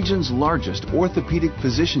with the region's largest orthopedic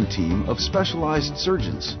physician team of specialized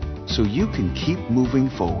surgeons so you can keep moving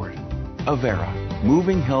forward. Avera,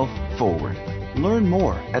 moving health forward. Learn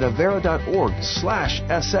more at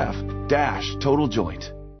avera.org/SF-total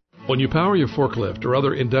joint. When you power your forklift or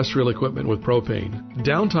other industrial equipment with propane,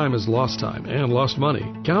 downtime is lost time and lost money.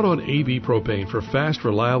 Count on AB Propane for fast,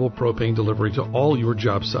 reliable propane delivery to all your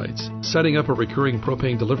job sites. Setting up a recurring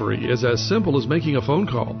propane delivery is as simple as making a phone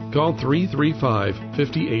call. Call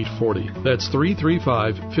 335-5840. That's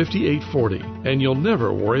 335-5840. And you'll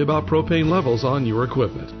never worry about propane levels on your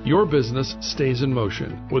equipment. Your business stays in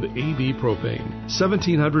motion with AB Propane.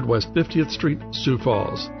 1700 West 50th Street, Sioux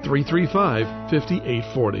Falls.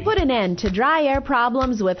 335-5840. Put an end to dry air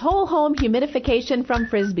problems with whole home humidification from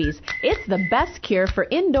Frisbees. It's the best cure for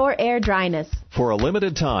indoor air dryness. For a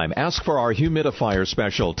limited time, ask for our humidifier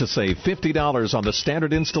special to save $50 on the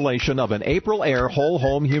standard installation of an April Air whole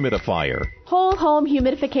home humidifier. Whole home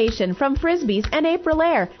humidification from Frisbees and April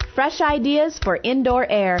Air. Fresh ideas for indoor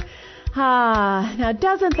air. Now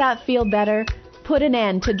doesn't that feel better? Put an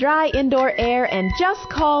end to dry indoor air and just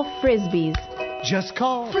call Frisbees. Just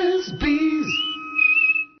call Frisbees.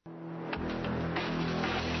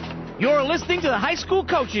 You're listening to the High School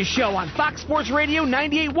Coaches Show on Fox Sports Radio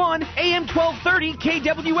 98.1, AM 1230,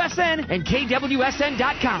 KWSN, and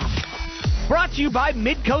KWSN.com. Brought to you by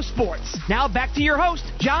Midco Sports. Now back to your host,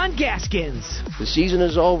 John Gaskins. The season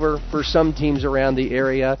is over for some teams around the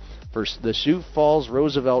area. For the Sioux Falls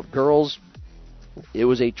Roosevelt girls, it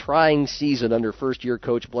was a trying season under first-year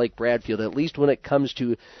coach Blake Bradfield, at least when it comes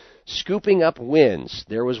to scooping up wins.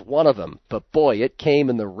 There was one of them, but boy, it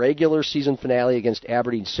came in the regular season finale against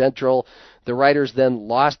Aberdeen Central. The Riders then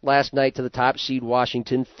lost last night to the top seed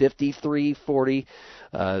Washington 53-40.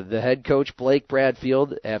 The head coach, Blake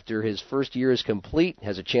Bradfield, after his first year is complete,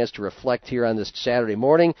 has a chance to reflect here on this Saturday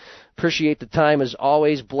morning. Appreciate the time as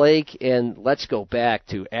always, Blake, and let's go back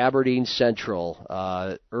to Aberdeen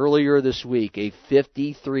Central. Earlier this week, a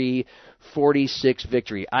 53-46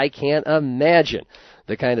 victory. I can't imagine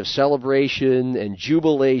the kind of celebration and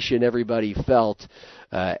jubilation everybody felt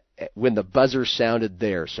when the buzzer sounded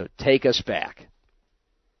there. So take us back.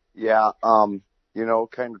 Yeah,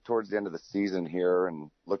 kind of towards the end of the season here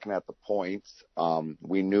and looking at the points,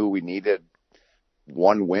 we knew we needed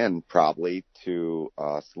one win probably to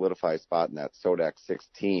solidify a spot in that SODAC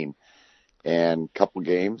 16. And a couple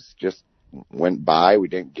games just went by. We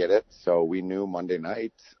didn't get it. So we knew Monday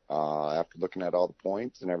night, after looking at all the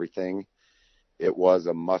points and everything, it was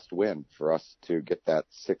a must win for us to get that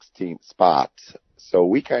 16th spot. So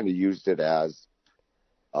we kind of used it as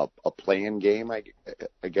a play-in game, I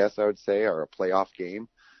guess I would say, or a playoff game.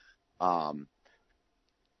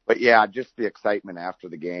 But yeah, just the excitement after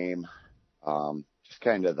the game, just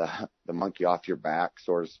kind of the monkey off your back,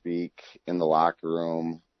 so to speak, in the locker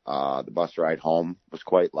room. The bus ride home was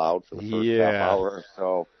quite loud for the first half hour or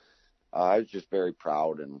so. I was just very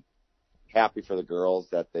proud and happy for the girls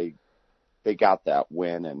that they got that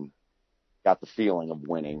win and got the feeling of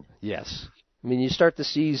winning. Yes. I mean, you start the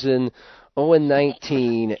season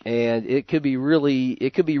 0-19, and it could be really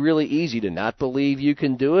easy to not believe you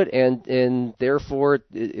can do it, and therefore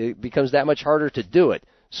it becomes that much harder to do it.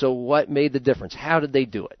 So what made the difference? How did they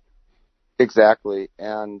do it? Exactly,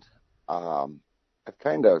 and I've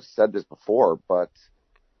kind of said this before, but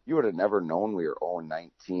you would have never known we were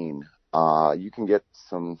 0-19. You can get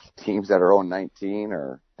some teams that are 0-19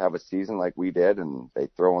 or have a season like we did, and they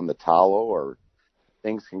throw in the towel, or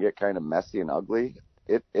things can get kind of messy and ugly.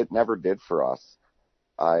 It never did for us.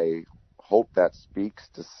 I hope that speaks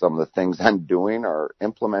to some of the things I'm doing or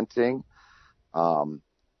implementing.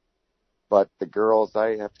 But the girls,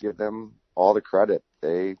 I have to give them all the credit.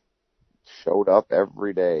 They showed up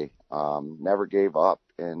every day, never gave up.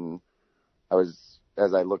 And as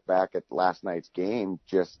I look back at last night's game,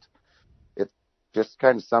 it just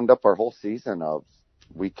kind of summed up our whole season of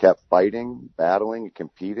we kept fighting, battling, and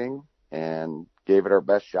competing, and gave it our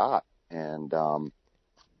best shot. And,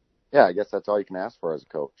 I guess that's all you can ask for as a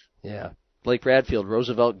coach. Yeah. Blake Bradfield,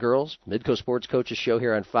 Roosevelt Girls, Midco Sports Coaches Show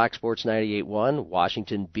here on Fox Sports 98.1.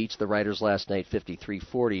 Washington beats the Riders last night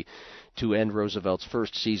 53-40 to end Roosevelt's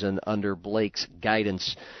first season under Blake's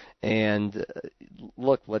guidance. And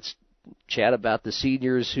look, let's chat about the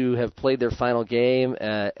seniors who have played their final game,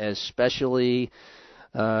 especially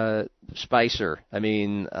Spicer. I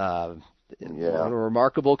mean, what a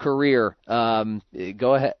remarkable career.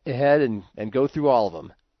 Go ahead and go through all of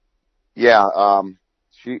them. Yeah,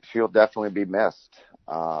 she'll definitely be missed.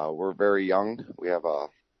 We're very young. We have a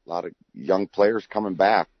lot of young players coming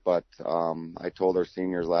back, but I told our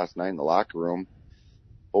seniors last night in the locker room,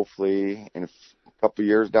 hopefully in a couple of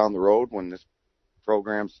years down the road when this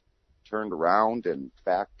program's turned around and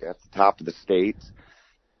back at the top of the state,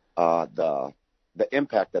 the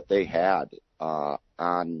impact that they had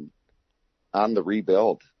on the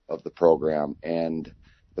rebuild of the program and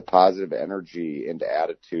the positive energy and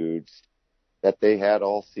attitudes that they had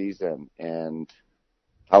all season, and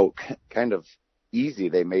how kind of easy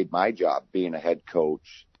they made my job being a head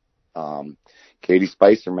coach. Katie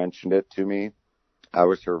Spicer mentioned it to me. I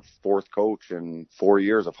was her fourth coach in 4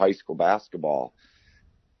 years of high school basketball.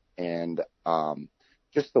 And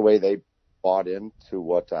just the way they bought into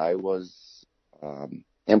what I was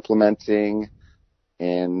implementing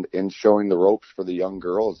and showing the ropes for the young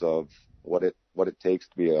girls of what it takes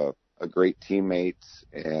to be a great teammate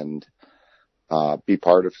and be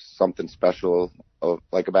part of something special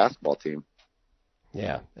like a basketball team.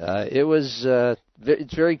 Yeah, it's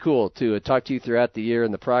very cool to talk to you throughout the year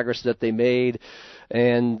and the progress that they made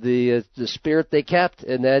and the spirit they kept,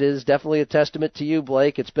 and that is definitely a testament to you,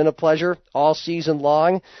 Blake. It's been a pleasure all season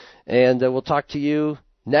long, and we'll talk to you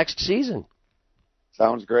next season.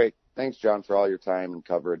 Sounds great. Thanks, John, for all your time and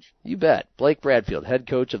coverage. You bet. Blake Bradfield, head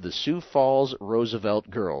coach of the Sioux Falls Roosevelt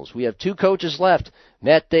Girls. We have two coaches left,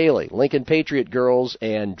 Matt Daly, Lincoln Patriot Girls,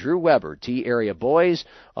 and Drew Weber, T-Area Boys,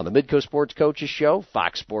 on the Midco Sports Coaches Show,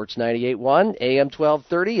 Fox Sports 98.1, AM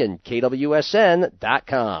 1230, and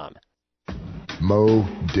KWSN.com. Mow,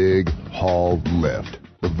 dig, haul, lift.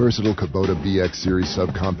 The versatile Kubota BX Series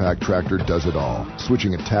subcompact tractor does it all.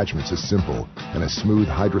 Switching attachments is simple, and a smooth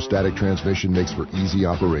hydrostatic transmission makes for easy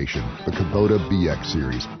operation. The Kubota BX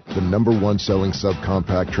Series, the #1 selling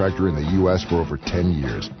subcompact tractor in the U.S. for over 10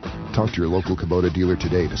 years. Talk to your local Kubota dealer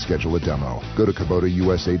today to schedule a demo. Go to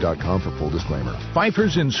KubotaUSA.com for full disclaimer.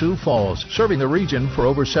 Pfeiffer's in Sioux Falls, serving the region for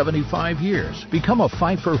over 75 years. Become a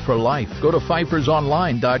Pfeiffer for life. Go to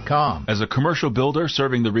PfeiffersOnline.com. As a commercial builder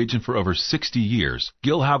serving the region for over 60 years,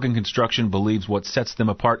 Gil Haugen Construction believes what sets them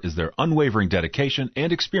apart is their unwavering dedication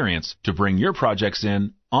and experience to bring your projects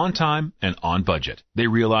in on time and on budget. They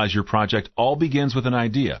realize your project all begins with an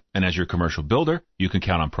idea, and as your commercial builder, you can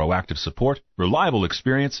count on proactive support, reliable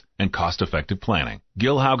experience, and cost-effective planning.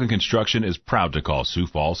 Gil Haugen Construction is proud to call Sioux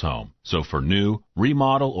Falls home. So for new,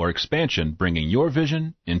 remodel, or expansion, bringing your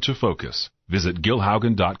vision into focus, visit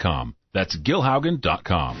GilHaugen.com. That's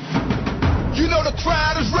GilHaugen.com. You know the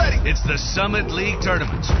crowd is ready. It's the Summit League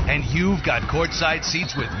Tournament, and you've got courtside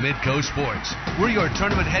seats with Midco Sports. We're your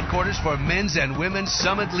tournament headquarters for men's and women's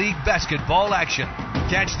Summit League basketball action.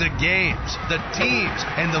 Catch the games, the teams,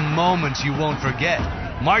 and the moments you won't forget.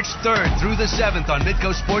 March 3rd through the 7th on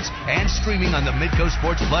Midco Sports and streaming on the Midco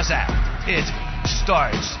Sports Plus app. It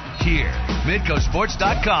starts here.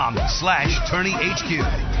 MidcoSports.com/TourneyHQ.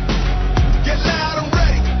 Get loud and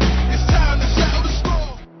ready. It's time to settle the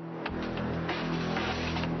score.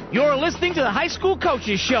 You're listening to the High School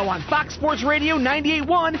Coaches Show on Fox Sports Radio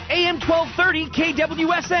 98.1, AM 1230,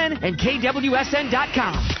 KWSN, and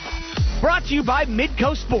KWSN.com. Brought to you by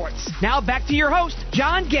Midco Sports. Now back to your host,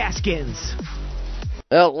 John Gaskins.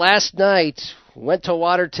 Well, last night, went to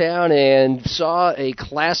Watertown and saw a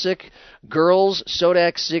classic girls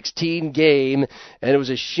Sodak 16 game, and it was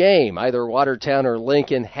a shame either Watertown or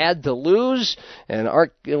Lincoln had to lose and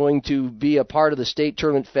aren't going to be a part of the state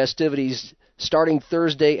tournament festivities starting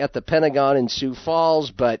Thursday at the Pentagon in Sioux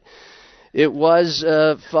Falls, but it was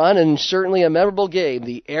fun and certainly a memorable game.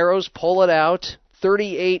 The Arrows pull it out,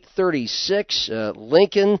 38-36.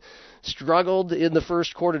 Lincoln struggled in the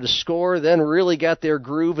first quarter to score, then really got their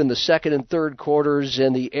groove in the second and third quarters,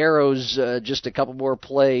 and the Arrows just a couple more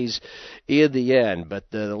plays in the end.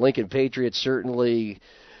 But the Lincoln Patriots certainly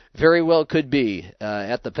very well could be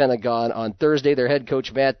at the Pentagon on Thursday. Their head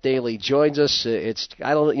coach Matt Daly joins us. I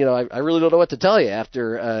really don't know what to tell you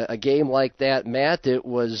after a game like that, Matt. It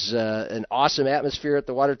was an awesome atmosphere at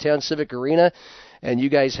the Watertown Civic Arena, and you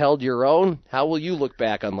guys held your own. How will you look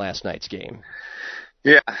back on last night's game?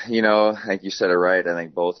 Yeah, I think you said it right. I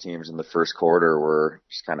think both teams in the first quarter were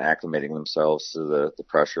just kind of acclimating themselves to the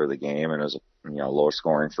pressure of the game, and it was a low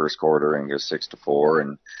scoring first quarter, and it was 6-4,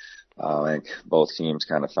 and I think both teams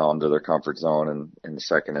kind of fell into their comfort zone in the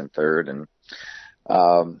second and third. And,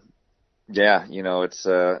 it's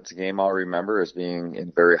a game I'll remember as being in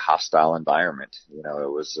a very hostile environment. It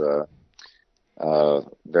was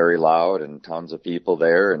very loud and tons of people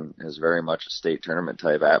there, and it was very much a state tournament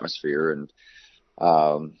type atmosphere. And,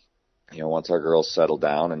 once our girls settled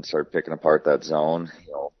down and started picking apart that zone,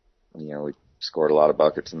 we scored a lot of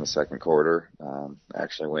buckets in the second quarter.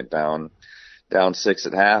 Actually went down 6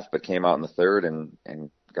 at half, but came out in the third and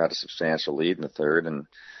got a substantial lead in the third. And,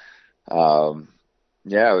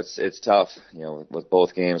 it's tough, with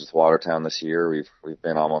both games with Watertown this year. We've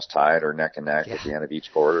been almost tied or neck and neck at the end of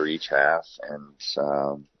each quarter, each half. And,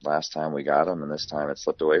 last time we got them, and this time it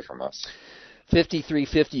slipped away from us.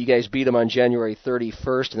 53-50, you guys beat them on January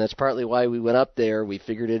 31st, and that's partly why we went up there. We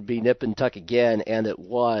figured it'd be nip and tuck again, and it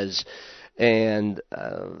was. And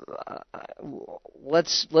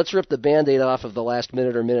let's rip the Band-Aid off of the last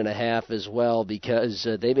minute or minute and a half as well, because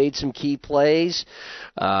they made some key plays.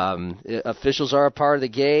 Officials are a part of the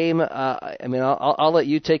game. I'll let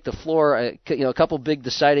you take the floor. A couple big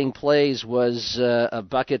deciding plays was a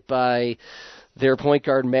bucket by their point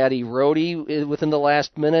guard, Maddie Rohde, within the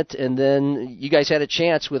last minute, and then you guys had a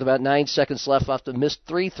chance with about 9 seconds left off the missed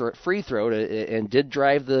free throw and did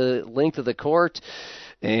drive the length of the court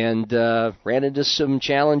and ran into some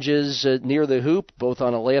challenges near the hoop, both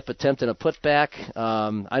on a layup attempt and a putback.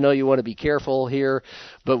 I know you want to be careful here,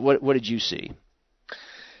 but what did you see?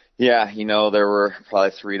 Yeah, there were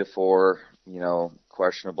probably 3 to 4,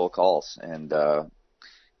 questionable calls, and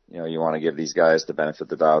you want to give these guys the benefit of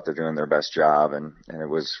the doubt. They're doing their best job, and it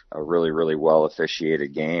was a really, really well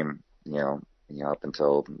officiated game, up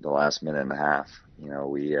until the last minute and a half.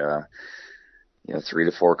 We 3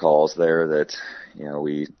 to 4 calls there that,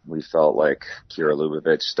 we felt like Kira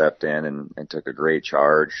Lubavitch stepped in and took a great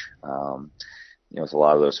charge. With a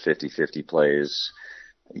lot of those 50-50 plays,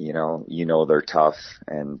 they're tough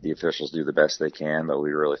and the officials do the best they can, but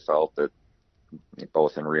we really felt that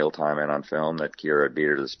both in real time and on film that Kira had beat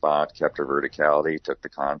her to the spot, kept her verticality, took the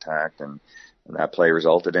contact, and that play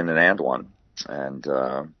resulted in an and one. And,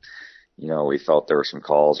 we felt there were some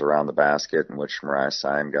calls around the basket in which Mariah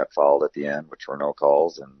Syme got fouled at the end, which were no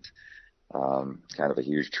calls. And, kind of a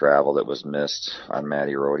huge travel that was missed on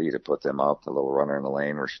Maddie Rohde to put them up, the little runner in the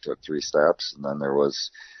lane where she took 3 steps. And then there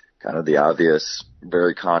was kind of the obvious,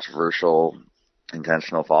 very controversial,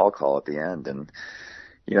 intentional foul call at the end. And,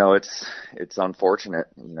 it's unfortunate.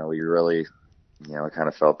 We really, kind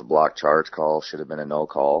of felt the block charge call should have been a no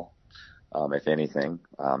call. If anything,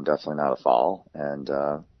 definitely not a foul. And,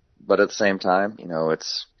 but at the same time,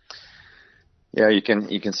 it's, you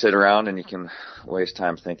can sit around and you can waste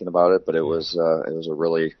time thinking about it, but it was a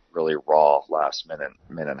really, really raw last minute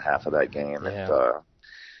and a half of that game. Yeah.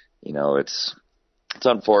 And, it's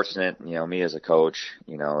unfortunate, me as a coach,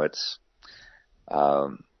 it's,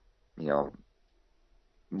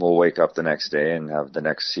 we'll wake up the next day and have the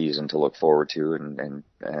next season to look forward to and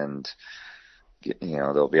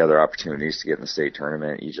there'll be other opportunities to get in the state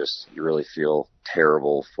tournament. You really feel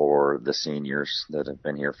terrible for the seniors that have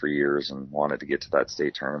been here for years and wanted to get to that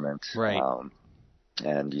state tournament. Right.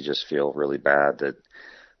 And you just feel really bad that,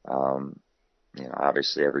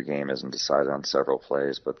 obviously every game isn't decided on several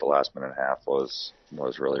plays, but the last minute and a half was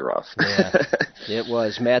really rough. Yeah, it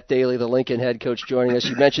was. Matt Daly, the Lincoln head coach, joining us.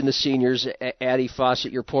 You mentioned the seniors, Addie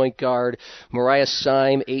Fawcett, your point guard, Mariah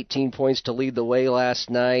Syme, 18 points to lead the way last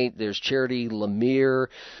night. There's Charity Lemire.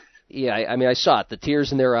 Yeah, I saw it, the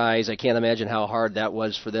tears in their eyes. I can't imagine how hard that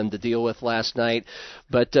was for them to deal with last night.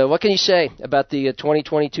 But what can you say about the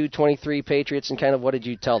 2022-23 Patriots, and kind of what did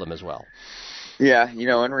you tell them as well? Yeah,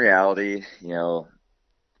 in reality,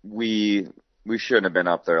 we shouldn't have been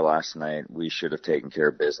up there last night. We should have taken care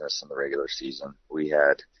of business in the regular season. We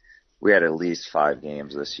had at least 5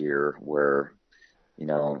 games this year where,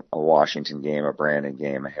 a Washington game, a Brandon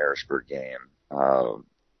game, a Harrisburg game, a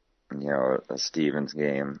Stevens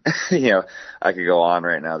game. I could go on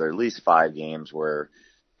right now. There are at least 5 games where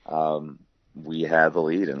we had the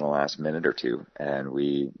lead in the last minute or two, and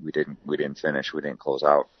we didn't finish. We didn't close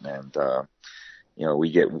out, and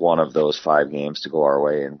we get one of those 5 games to go our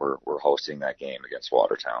way, and we're hosting that game against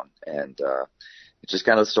Watertown. And it's just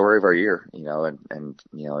kind of the story of our year, and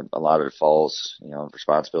a lot of it falls,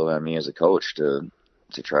 responsibility on me as a coach to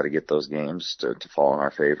try to get those games to fall in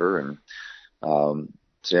our favor. And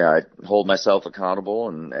so yeah, I hold myself accountable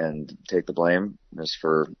and take the blame just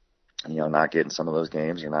for not getting some of those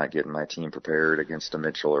games, or not getting my team prepared against a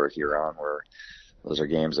Mitchell or a Huron, where those are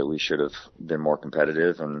games that we should have been more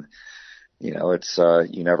competitive. And it's,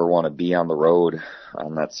 you never want to be on the road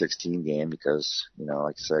on that 16 game because,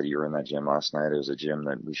 like I said, you were in that gym last night. It was a gym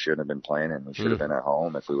that we shouldn't have been playing in. We should have been at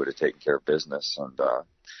home if we would have taken care of business. And,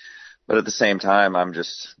 but at the same time, I'm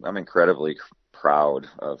incredibly proud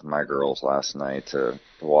of my girls last night to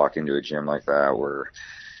walk into a gym like that where,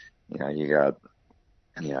 you got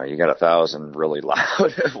 1,000 really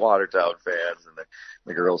loud Watertown fans, and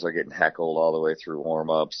the girls are getting heckled all the way through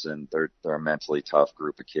warm-ups, and they're a mentally tough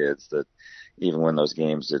group of kids that even when those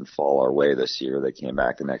games didn't fall our way this year, they came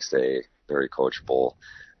back the next day very coachable,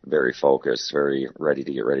 very focused, very ready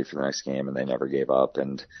to get ready for the next game, and they never gave up.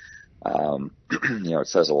 And it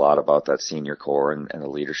says a lot about that senior core and the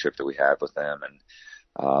leadership that we had with them.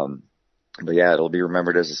 And but yeah, it'll be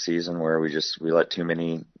remembered as a season where we let too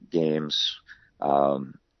many games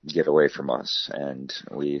get away from us, and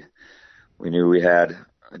we knew we had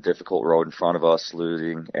a difficult road in front of us,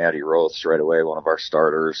 losing Addie Roth right away, one of our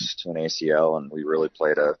starters, to an ACL, and we really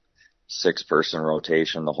played a 6-person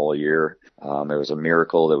rotation the whole year. It was a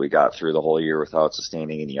miracle that we got through the whole year without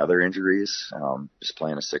sustaining any other injuries, just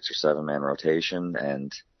playing a 6 or 7-man rotation.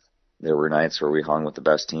 And there were nights where we hung with the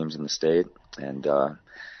best teams in the state, and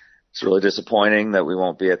it's really disappointing that we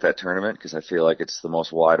won't be at that tournament, because I feel like it's the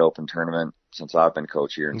most wide open tournament since I've been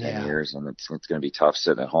coach here in 10 years, and it's going to be tough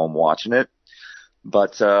sitting at home watching it.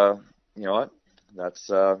 But you know what? That's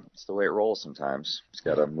the way it rolls sometimes. Just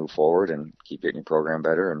got to move forward and keep getting your program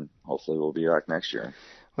better, and hopefully we'll be back next year.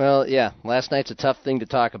 Well, yeah, last night's a tough thing to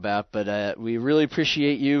talk about, but we really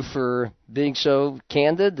appreciate you for being so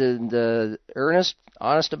candid and earnest,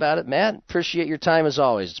 honest about it, Matt. Appreciate your time as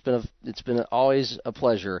always. It's been always a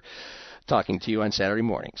pleasure talking to you on Saturday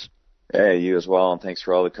mornings. Hey, you as well, and thanks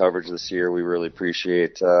for all the coverage this year. We really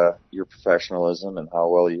appreciate your professionalism and how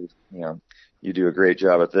well you do a great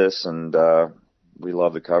job at this, and we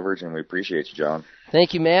love the coverage, and we appreciate you, John.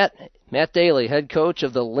 Thank you, Matt. Matt Daly, head coach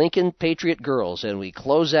of the Lincoln Patriot Girls. And we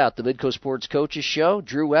close out the Midco Sports Coaches Show.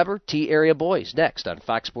 Drew Weber, T-Area Boys, next on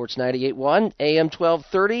Fox Sports 98.1, AM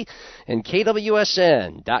 1230, and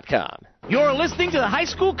KWSN.com. You're listening to the High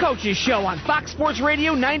School Coaches Show on Fox Sports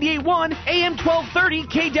Radio 98.1, AM 1230,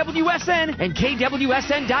 KWSN, and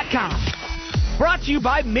KWSN.com. Brought to you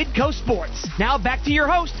by Midco Sports. Now back to your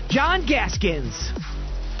host, John Gaskins.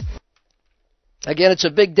 Again, it's a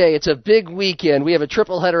big day. It's a big weekend. We have a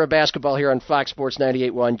triple header of basketball here on Fox Sports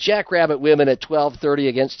 98.1. Jackrabbit women at 12:30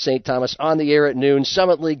 against St. Thomas on the air at noon.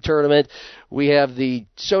 Summit League tournament. We have the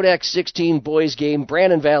Sodak 16 boys game,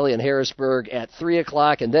 Brandon Valley and Harrisburg at 3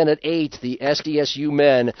 o'clock. And then at 8, the SDSU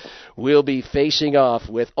men will be facing off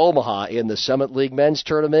with Omaha in the Summit League men's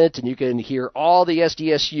tournament. And you can hear all the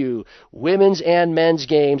SDSU women's and men's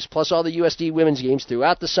games, plus all the USD women's games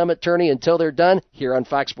throughout the Summit tourney until they're done here on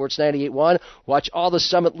Fox Sports 98.1. Watch all the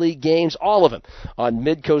Summit League games, all of them, on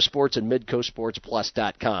Midco Sports and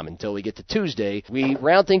MidcoSportsPlus.com. Until we get to Tuesday, we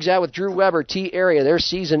round things out with Drew Weber, T-Area. Their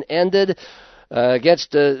season ended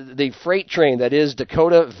against the freight train that is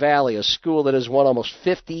Dakota Valley, a school that has won almost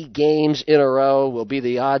 50 games in a row, will be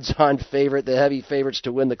the odds-on favorite, the heavy favorites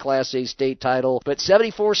to win the Class A state title. But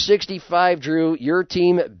 74-65, Drew, your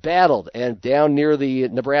team battled, and down near the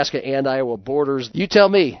Nebraska and Iowa borders. You tell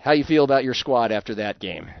me how you feel about your squad after that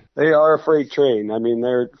game. They are a freight train. I mean,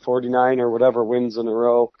 they're 49 or whatever wins in a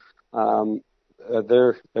row.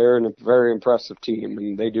 They're a very impressive team,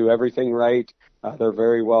 and they do everything right. They're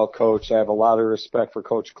very well coached. I have a lot of respect for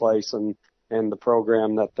Coach Clayson and the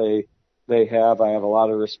program that they have. I have a lot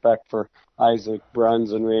of respect for Isaac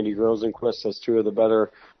Bruns and Randy Rosenquist as two of the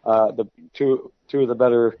better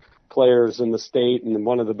players in the state and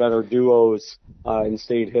one of the better duos in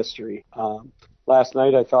state history. Last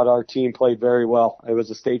night I thought our team played very well. It was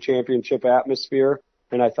a state championship atmosphere,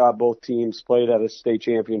 and I thought both teams played at a state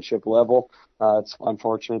championship level. It's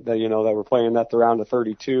unfortunate that, that we're playing at the round of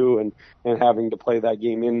 32 and having to play that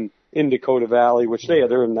game in Dakota Valley, which they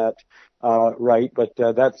had earned that right. But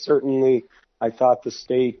that certainly, I thought the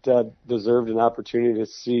state deserved an opportunity to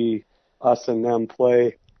see us and them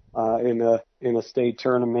play in a state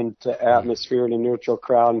tournament atmosphere in a neutral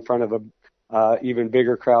crowd in front of a even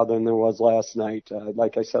bigger crowd than there was last night.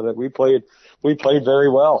 Like I said, we played very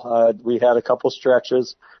well. We had a couple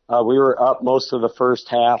stretches. We were up most of the first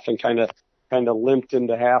half and kind of limped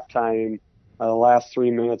into halftime. The last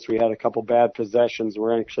 3 minutes, we had a couple bad possessions.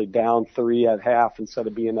 We're actually down 3 at half instead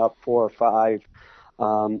of being up 4 or 5.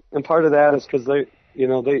 And part of that is because they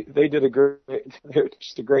did they're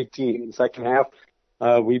just a great team. In the second half,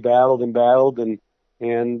 we battled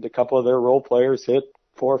and a couple of their role players hit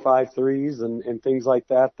 4 or 5 threes and things like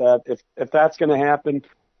that. That if that's going to happen,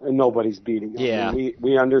 nobody's beating them. Yeah. I mean,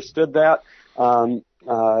 we understood that. I'm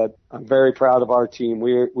very proud of our team.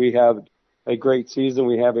 We have a great season.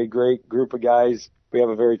 We have a great group of guys. We have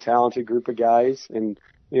a very talented group of guys, and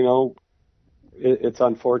it's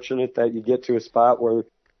unfortunate that you get to a spot where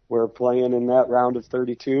we're playing in that round of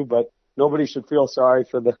 32. But nobody should feel sorry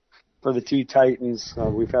for the T-Titans.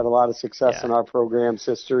 We've had a lot of success in our program's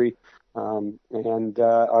history. And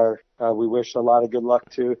we wish a lot of good luck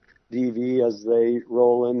to DV as they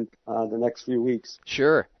roll in the next few weeks.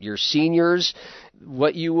 Sure. Your seniors,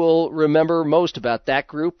 what you will remember most about that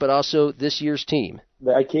group, but also this year's team.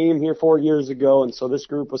 I came here 4 years ago, and so this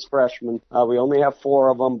group was freshmen. We only have 4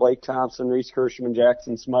 of them: Blake Thompson, Reese Kirschman,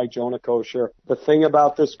 Jackson Smythe, Jonah Kosher. The thing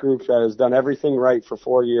about this group that has done everything right for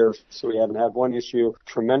 4 years, so we haven't had one issue.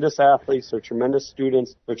 Tremendous athletes, they're tremendous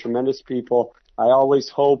students, they're tremendous people. I always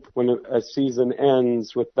hope when a season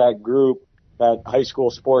ends with that group that high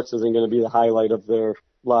school sports isn't going to be the highlight of their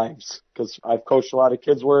lives, because I've coached a lot of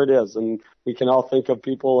kids where it is, and we can all think of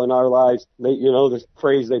people in our lives, the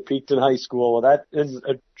phrase, they peaked in high school. Well, that is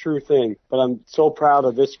a true thing, but I'm so proud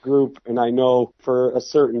of this group, and I know for a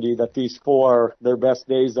certainty that these 4, their best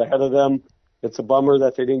days ahead of them. It's a bummer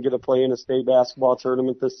that they didn't get to play in a state basketball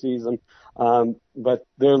tournament this season, but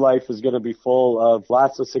their life is going to be full of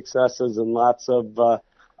lots of successes and lots of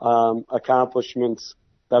accomplishments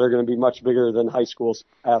that are going to be much bigger than high school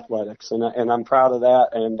athletics. And I'm proud of that,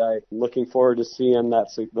 and I'm looking forward to seeing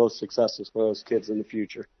those successes for those kids in the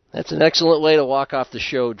future. That's an excellent way to walk off the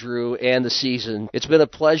show, Drew, and the season. It's been a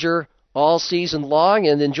pleasure all season long,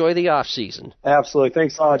 and enjoy the off season. Absolutely.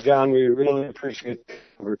 Thanks a lot, John. We really appreciate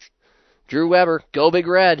it. Drew Weber, go Big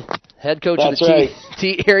Red, head coach That's of the right.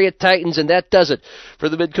 T-Area Titans, and that does it for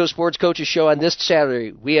the Midco Sports Coaches Show on this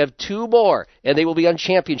Saturday. We have 2 more, and they will be on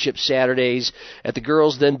championship Saturdays at the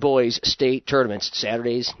Girls Then Boys State Tournaments,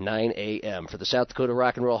 Saturdays, 9 a.m. For the South Dakota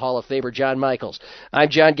Rock and Roll Hall of Famer, John Michaels, I'm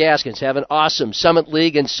John Gaskins. Have an awesome Summit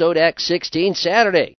League and Sodak 16 Saturday.